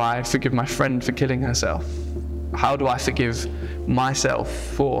 How do I forgive my friend for killing herself? How do I forgive myself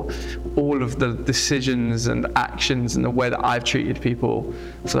for all of the decisions and actions and the way that I've treated people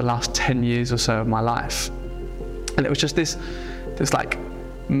for the last 10 years or so of my life? And it was just this like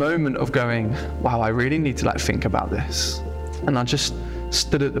moment of going, wow, I really need to think about this. And I just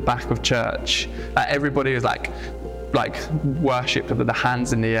stood at the back of church. Everybody was like worshipped with the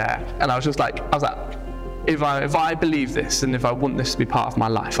hands in the air. And I was like, if I believe this and if I want this to be part of my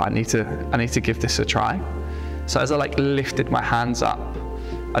life, I need to give this a try. So as I lifted my hands up,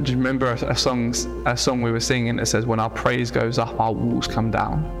 I just remember a song we were singing that says, "When our praise goes up, our walls come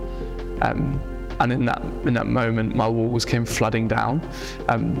down." And in that moment, my walls came flooding down.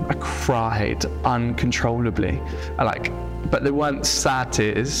 I cried uncontrollably. But they weren't sad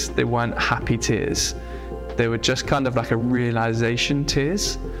tears, they weren't happy tears. They were just kind of a realization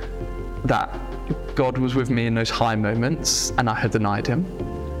tears that God was with me in those high moments and I had denied him.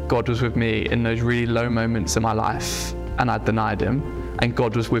 God was with me in those really low moments in my life and I denied him. And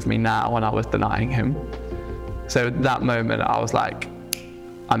God was with me now and I was denying him. So at that moment, I was like,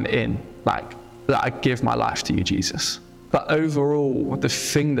 I'm in. That I give my life to you, Jesus. But overall, the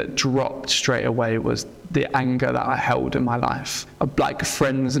thing that dropped straight away was the anger that I held in my life.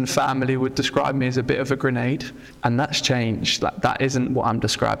 Friends and family would describe me as a bit of a grenade, and that's changed. That isn't what I'm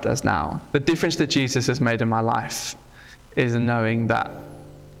described as now. The difference that Jesus has made in my life is knowing that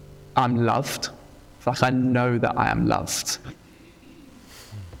I'm loved. I know that I am loved.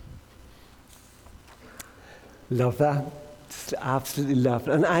 Love that. Absolutely loved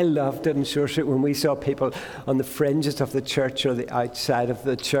it. And I loved it in Shore Street when we saw people on the fringes of the church or the outside of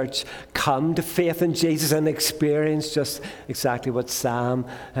the church come to faith in Jesus and experience just exactly what Sam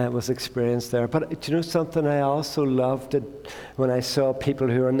was experienced there. But do you know something? I also loved it when I saw people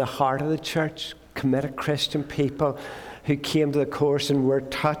who are in the heart of the church, committed Christian people who came to the course and were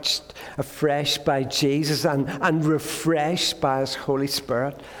touched afresh by Jesus and refreshed by His Holy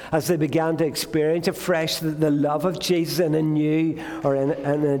Spirit as they began to experience afresh the love of Jesus in a new or in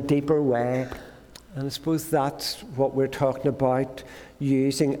a deeper way. And I suppose that's what we're talking about,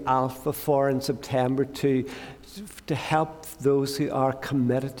 using Alpha for in September to help those who are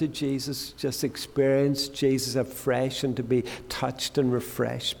committed to Jesus just experience Jesus afresh and to be touched and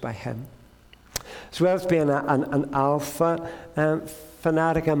refreshed by Him. As well as being an Alpha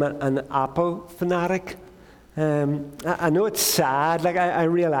fanatic, I'm an Apple fanatic. I know it's sad, I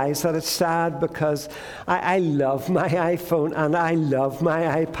realize that it's sad because I love my iPhone and I love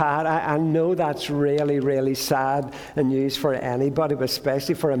my iPad. I know that's really, really sad news for anybody, but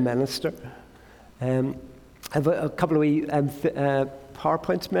especially for a minister. I have a couple of wee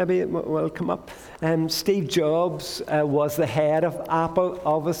PowerPoints maybe will come up. Steve Jobs was the head of Apple,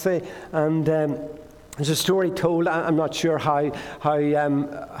 obviously, and there's a story told. I'm not sure how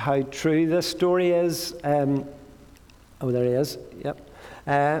true this story is. Oh, there he is. Yep.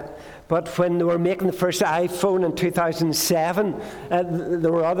 But when they were making the first iPhone in 2007,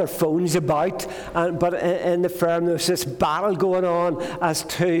 there were other phones about, but in the firm there was this battle going on as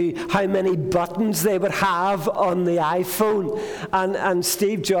to how many buttons they would have on the iPhone. And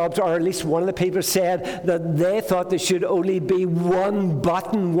Steve Jobs, or at least one of the people, said that they thought there should only be one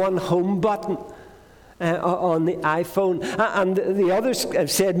button, one home button on the iPhone. And the others have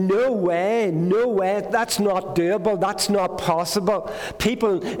said, no way, that's not doable, that's not possible.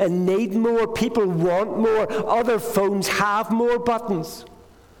 People need more, people want more, other phones have more buttons.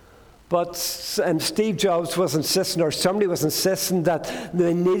 But Steve Jobs was insisting, or somebody was insisting, that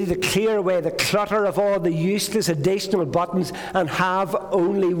they needed to clear away the clutter of all the useless additional buttons and have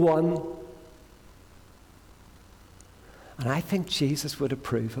only one. And I think Jesus would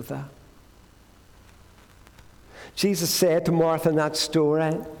approve of that. Jesus said to Martha in that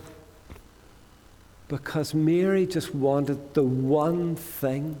story, because Mary just wanted the one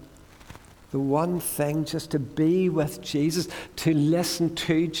thing just to be with Jesus, to listen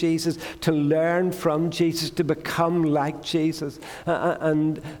to Jesus, to learn from Jesus, to become like Jesus.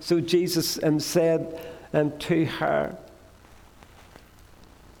 And so Jesus said to her,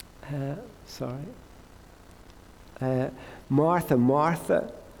 Martha,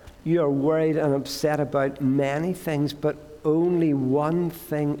 Martha, you are worried and upset about many things, but only one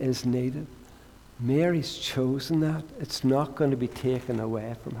thing is needed. Mary's chosen that. It's not going to be taken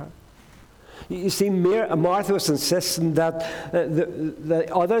away from her. You see, Martha was insisting that the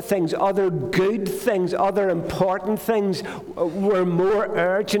other things, other good things, other important things were more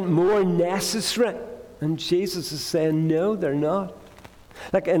urgent, more necessary. And Jesus is saying, no, they're not.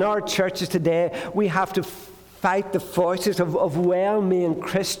 Like in our churches today, we have to fight the voices of well-meaning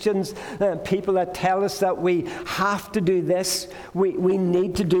Christians, people that tell us that we have to do this, we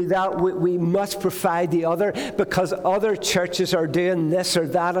need to do that, we must provide the other because other churches are doing this or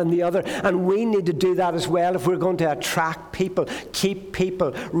that and the other, and we need to do that as well if we're going to attract people, keep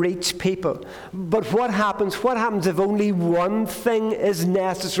people, reach people. But what happens if only one thing is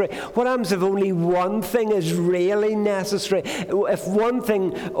necessary? What happens if only one thing is really necessary? If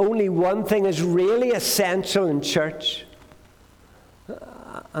only one thing is really essential in church?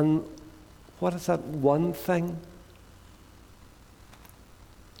 And what is that one thing?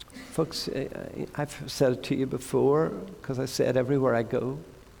 Folks, I've said it to you before because I say it everywhere I go.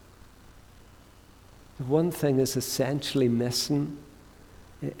 The one thing is essentially missing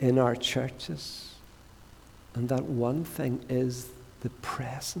in our churches, and that one thing is the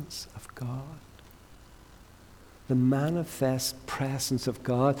presence of God. The manifest presence of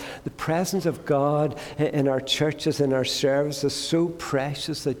God. The presence of God in our churches, in our services, is so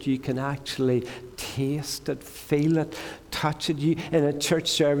precious that you can actually taste it, feel it, touch it. In a church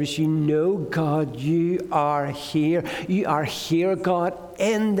service, you know, God, you are here. You are here, God,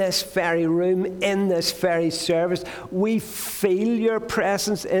 in this very room, in this very service. We feel your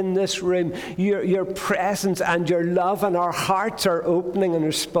presence in this room, your presence and your love, and our hearts are opening and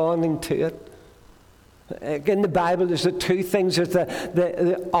responding to it. In the Bible, there's the two things. There's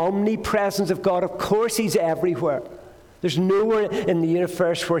the omnipresence of God. Of course, He's everywhere. There's nowhere in the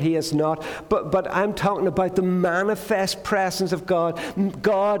universe where He is not. But I'm talking about the manifest presence of God.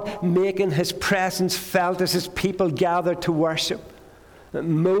 God making His presence felt as His people gather to worship.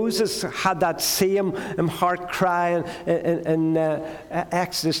 Moses had that same heart cry in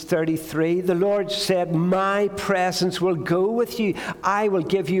Exodus 33. The Lord said, my presence will go with you. I will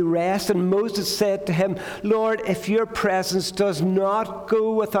give you rest. And Moses said to him, Lord, if your presence does not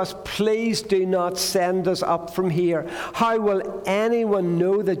go with us, please do not send us up from here. How will anyone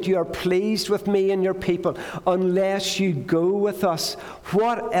know that you are pleased with me and your people unless you go with us?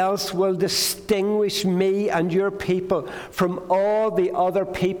 What else will distinguish me and your people from all the other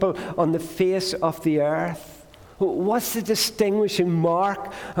people on the face of the earth? What's the distinguishing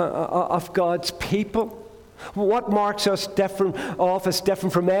mark of God's people? What marks us different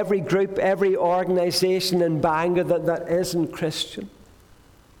from every group, every organization in Bangor that isn't Christian?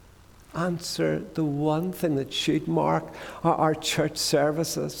 Answer, the one thing that should mark our church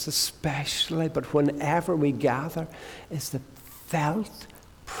services especially, but whenever we gather, is the felt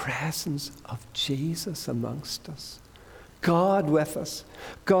presence of Jesus amongst us. God with us,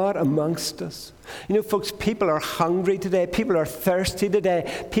 God amongst us. You know, folks, people are hungry today, people are thirsty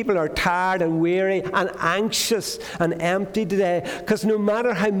today, people are tired and weary and anxious and empty today, because no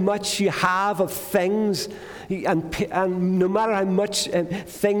matter how much you have of things, and no matter how much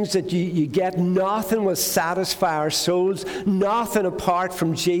things that you get, nothing will satisfy our souls, nothing apart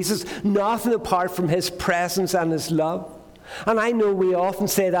from Jesus, nothing apart from His presence and His love. And I know we often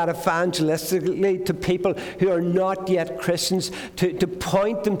say that evangelistically to people who are not yet Christians, to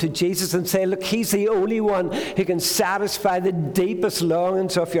point them to Jesus and say, look, He's the only one who can satisfy the deepest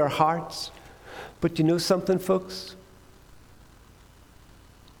longings of your hearts. But you know something, folks?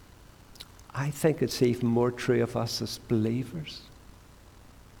 I think it's even more true of us as believers.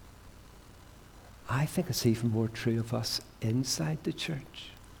 I think it's even more true of us inside the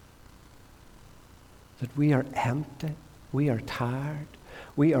church. That we are empty. We are tired.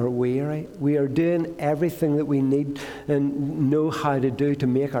 We are weary. We are doing everything that we need and know how to do to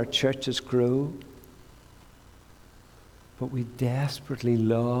make our churches grow. But we desperately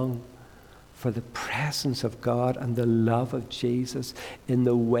long for the presence of God and the love of Jesus in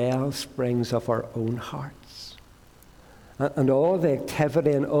the well springs of our own hearts. And all the activity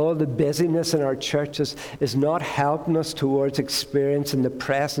and all the busyness in our churches is not helping us towards experiencing the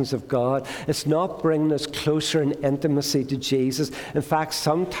presence of God. It's not bringing us closer in intimacy to Jesus. In fact,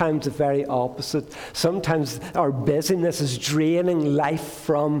 sometimes the very opposite. Sometimes our busyness is draining life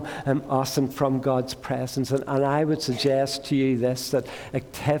from us and from God's presence. And I would suggest to you this, that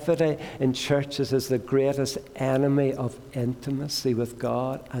activity in churches is the greatest enemy of intimacy with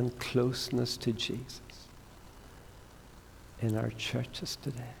God and closeness to Jesus in our churches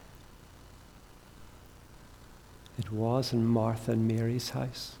today. It was in Martha and Mary's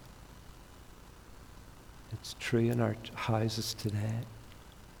house. It's true in our houses today.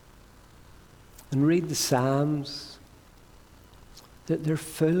 And read the Psalms. They're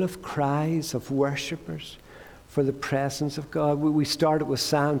full of cries of worshippers for the presence of God. We started with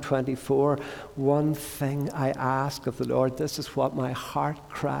Psalm 24. One thing I ask of the Lord, this is what my heart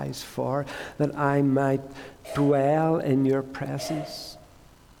cries for, that I might dwell in your presence.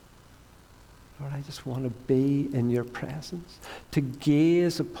 Lord, I just want to be in your presence, to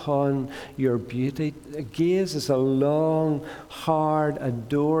gaze upon your beauty. Gaze is a long, hard,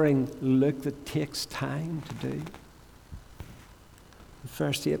 adoring look that takes time to do.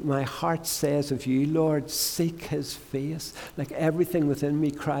 Verse 8, my heart says of you, Lord, seek his face. Like everything within me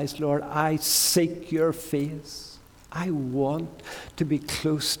cries, Lord, I seek your face. I want to be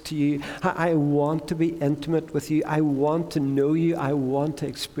close to you. I want to be intimate with you. I want to know you. I want to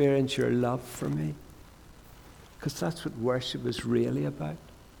experience your love for me. Because that's what worship is really about.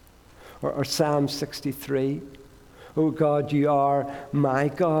 Or Psalm 63. Oh God, you are my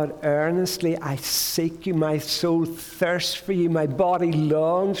God. Earnestly I seek you. My soul thirsts for you. My body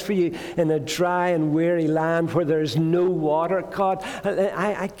longs for you in a dry and weary land where there is no water. God,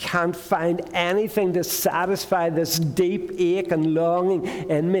 I can't find anything to satisfy this deep ache and longing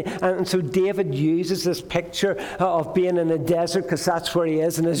in me. And so David uses this picture of being in a desert, because that's where he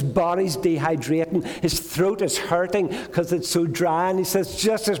is, and his body's dehydrating. His throat is hurting because it's so dry. And he says,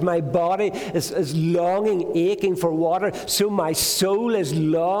 just as my body is longing, aching for water, so my soul is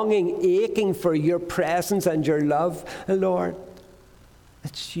longing, aching for your presence and your love, Lord.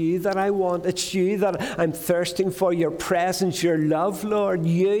 It's you that I want. It's you that I'm thirsting for, your presence, your love, Lord.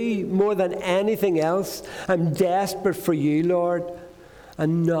 You, more than anything else. I'm desperate for you, Lord.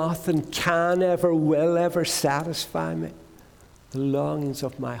 And nothing can ever, will ever satisfy me. The longings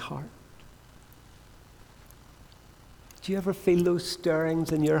of my heart. Do you ever feel those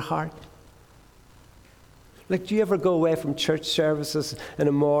stirrings in your heart? Like, do you ever go away from church services in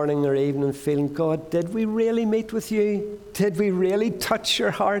the morning or evening feeling, God, did we really meet with you? Did we really touch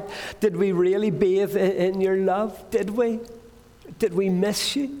your heart? Did we really bathe in your love? Did we? Did we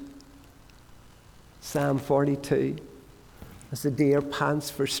miss you? Psalm 42. As the deer pants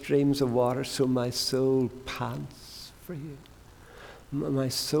for streams of water, so my soul pants for you. My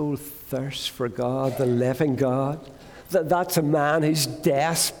soul thirsts for God, the living God. That's a man who's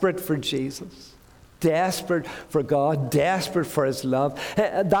desperate for Jesus. Desperate for God, desperate for his love.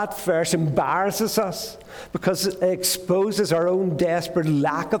 That verse embarrasses us because it exposes our own desperate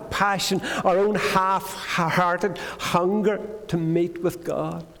lack of passion, our own half-hearted hunger to meet with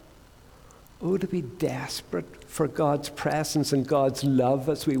God. Oh, to be desperate for God's presence and God's love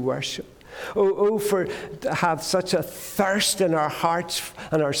as we worship. Oh, for to have such a thirst in our hearts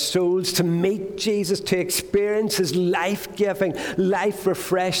and our souls to meet Jesus, to experience his life-giving,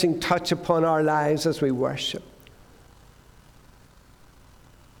 life-refreshing touch upon our lives as we worship.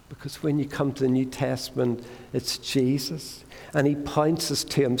 Because when you come to the New Testament, it's Jesus. And he points us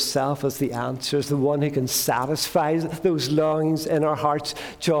to himself as the answer, as the one who can satisfy those longings in our hearts.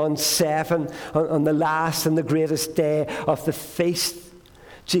 John 7, on the last and the greatest day of the feast,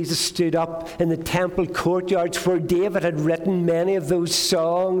 Jesus stood up in the temple courtyards where David had written many of those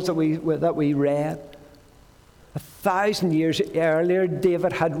songs that we read. 1,000 years earlier,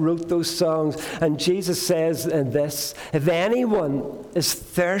 David had wrote those songs, and Jesus says in this, if anyone is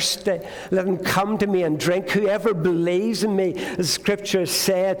thirsty, let him come to me and drink. Whoever believes in me, as Scripture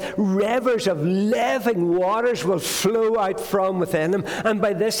said, rivers of living waters will flow out from within him. And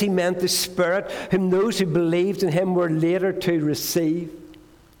by this he meant the Spirit, whom those who believed in him were later to receive.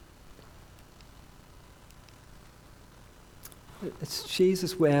 It's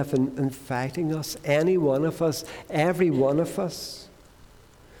Jesus' way of inviting us, any one of us, every one of us,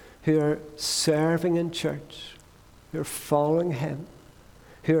 who are serving in church, who are following him,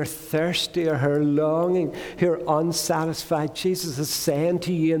 who are thirsty or who are longing, who are unsatisfied. Jesus is saying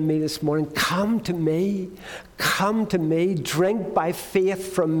to you and me this morning, come to me, drink by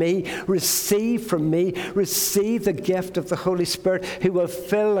faith from me, receive the gift of the Holy Spirit who will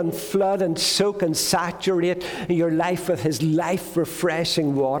fill and flood and soak and saturate your life with his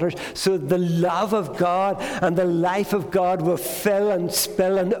life-refreshing waters, so the love of God and the life of God will fill and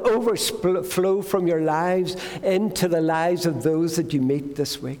spill and overflow from your lives into the lives of those that you meet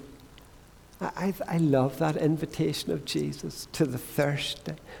this week. I love that invitation of Jesus to the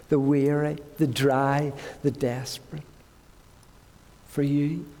thirsty, the weary, the dry, the desperate. For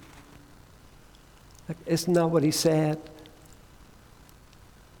you. Isn't that what he said?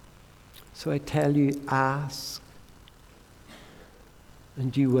 So I tell you, ask,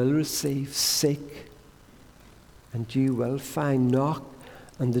 and you will receive. Seek, and you will find. Knock,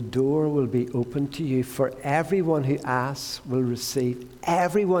 and the door will be open to you. For everyone who asks will receive.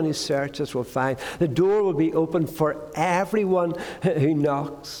 Everyone who searches will find. The door will be open for everyone who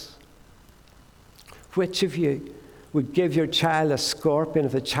knocks. Which of you would give your child a scorpion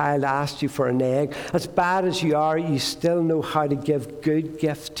if the child asked you for an egg? As bad as you are, you still know how to give good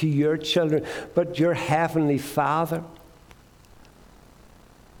gifts to your children. But your heavenly Father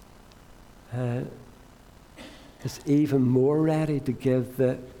is even more ready to give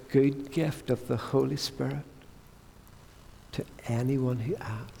the good gift of the Holy Spirit to anyone who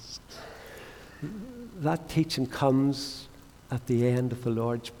asks. That teaching comes at the end of the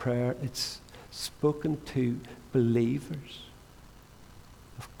Lord's Prayer. It's spoken to believers.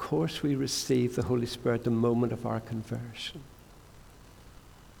 Of course we receive the Holy Spirit the moment of our conversion.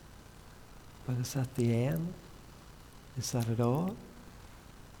 But is that the end? Is that it all?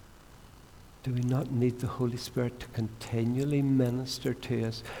 Do we not need the Holy Spirit to continually minister to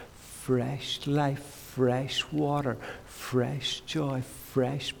us fresh life, fresh water, fresh joy,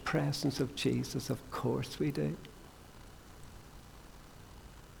 fresh presence of Jesus? Of course we do.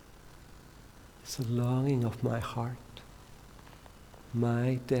 It's a longing of my heart,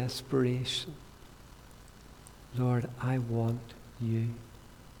 my desperation. Lord, I want you.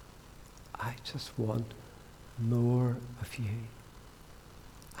 I just want more of you.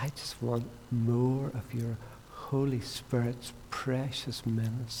 I just want more of your Holy Spirit's precious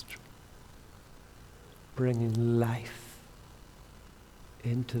ministry, bringing life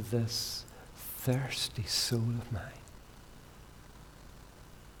into this thirsty soul of mine.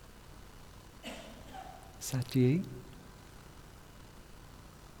 Is that you?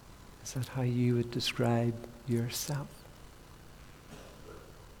 Is that how you would describe yourself?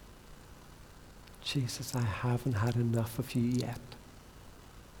 Jesus, I haven't had enough of you yet.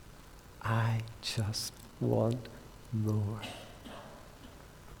 I just want more.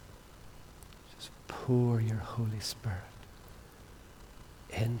 Just pour your Holy Spirit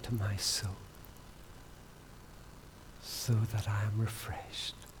into my soul so that I am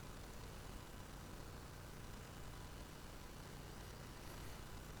refreshed.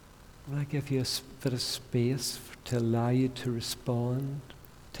 Will I give you a bit of space to allow you to respond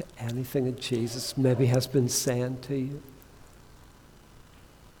to anything that Jesus maybe has been saying to you?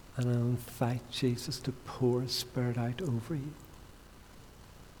 And I'll invite Jesus to pour His Spirit out over you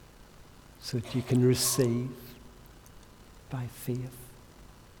so that you can receive by faith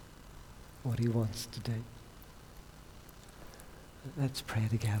what He wants to do. Let's pray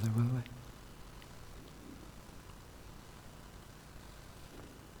together, will we?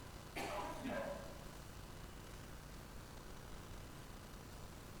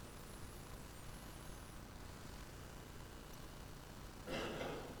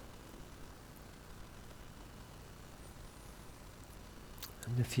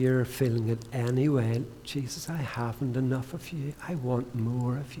 And if you're feeling it anyway, Jesus, I haven't enough of you. I want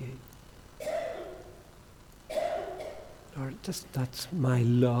more of you. Lord, just that's my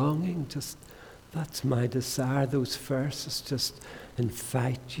longing, just that's my desire. Those verses just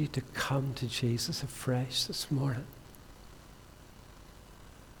invite you to come to Jesus afresh this morning.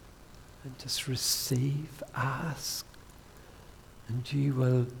 And just receive, ask, and you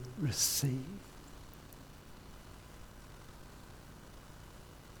will receive.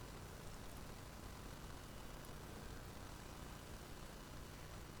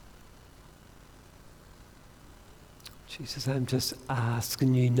 Jesus, I'm just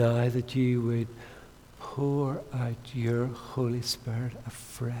asking you now that you would pour out your Holy Spirit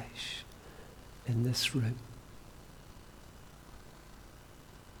afresh in this room.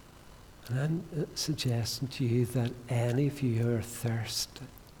 And I'm suggesting to you that any of you who are thirsty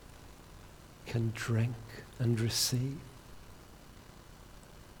can drink and receive.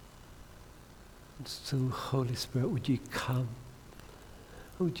 And so, Holy Spirit, would you come?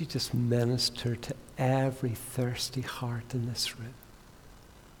 Would you just minister to every thirsty heart in this room?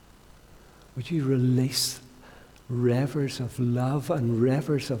 Would you release rivers of love and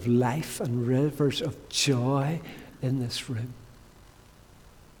rivers of life and rivers of joy in this room?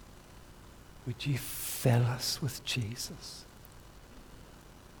 Would you fill us with Jesus?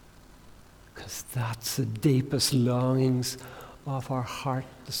 Because that's the deepest longings of our heart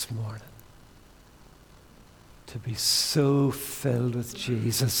this morning. To be so filled with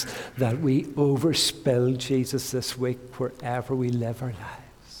Jesus that we overspill Jesus this week wherever we live our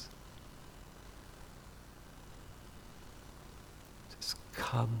lives. Just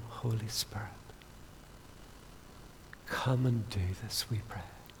come, Holy Spirit. Come and do this, we pray.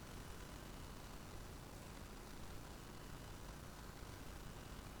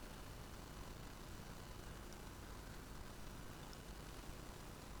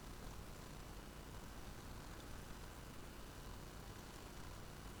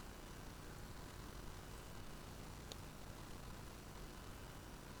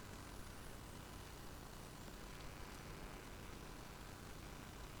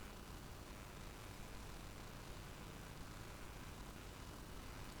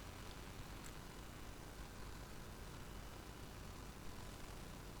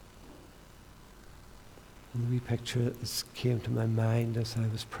 And the wee picture that came to my mind as I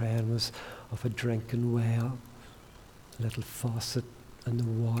was praying was of a drinking well, a little faucet, and the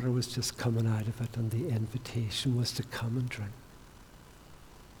water was just coming out of it, and the invitation was to come and drink.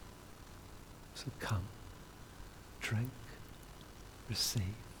 So come, drink, receive.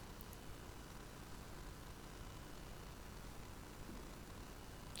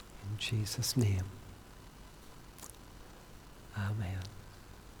 In Jesus' name, amen.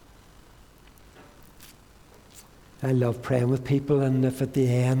 I love praying with people, and if at the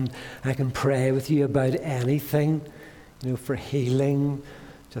end I can pray with you about anything, for healing,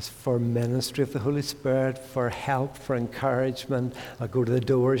 just for ministry of the Holy Spirit, for help, for encouragement. I'll go to the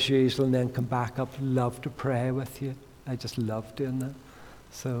doors usually and then come back up. Love to pray with you. I just love doing that.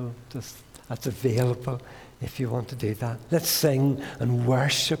 So that's available if you want to do that. Let's sing and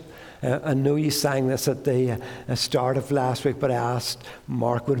worship. I know you sang this at the start of last week, but I asked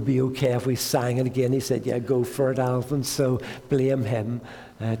Mark, would it be okay if we sang it again? He said, yeah, go for it, Alvin. So blame him.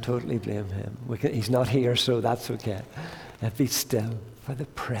 Totally blame him. He's not here, so that's okay. Be still, for the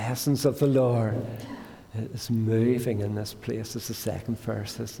presence of the Lord is moving in this place. It's the second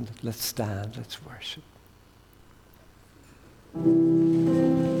verse, isn't it? Let's stand, let's worship.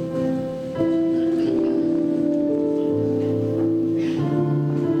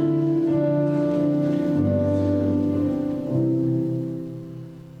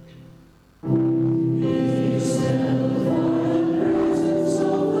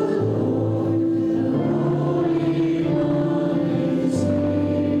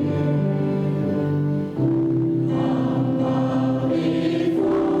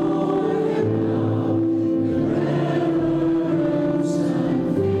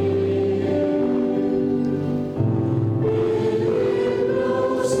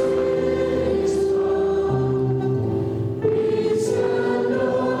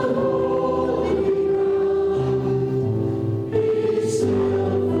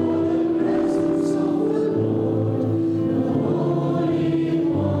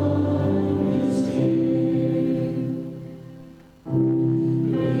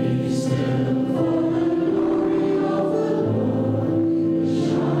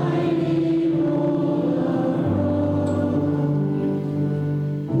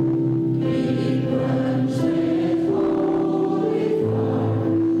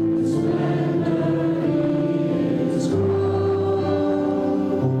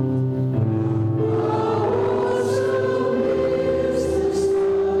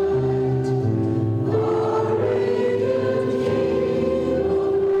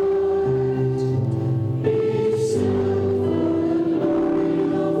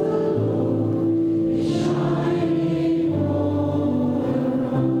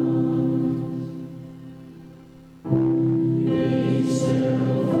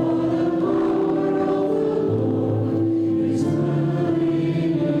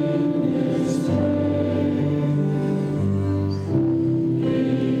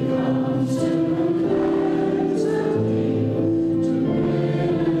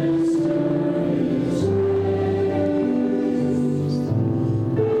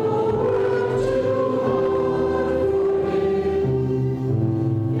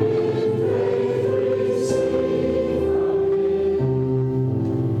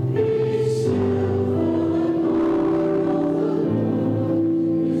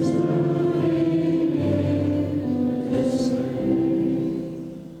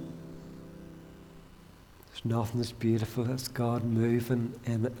 There's nothing as beautiful as God moving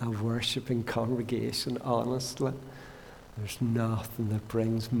in a worshipping congregation, honestly. There's nothing that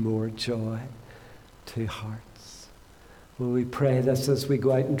brings more joy to hearts. Will we pray this as we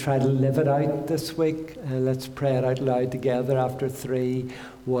go out and try to live it out this week? Let's pray it out loud together after 3.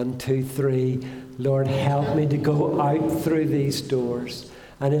 1, 2, 3. Lord, help me to go out through these doors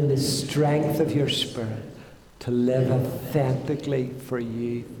and in the strength of your Spirit to live authentically for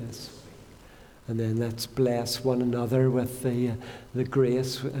you this week. And then let's bless one another with the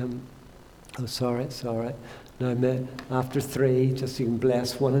grace. It's all right. Now, after 3, just you can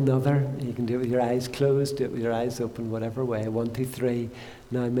bless one another. You can do it with your eyes closed, do it with your eyes open, whatever way. 1, 2, 3.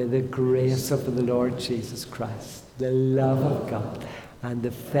 Now may the grace of the Lord Jesus Christ, the love of God, and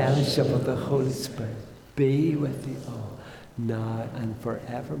the fellowship of the Holy Spirit be with you all, now and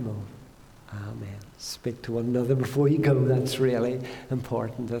forevermore. Amen. Speak to one another before you go. That's really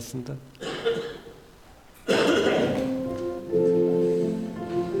important, isn't it?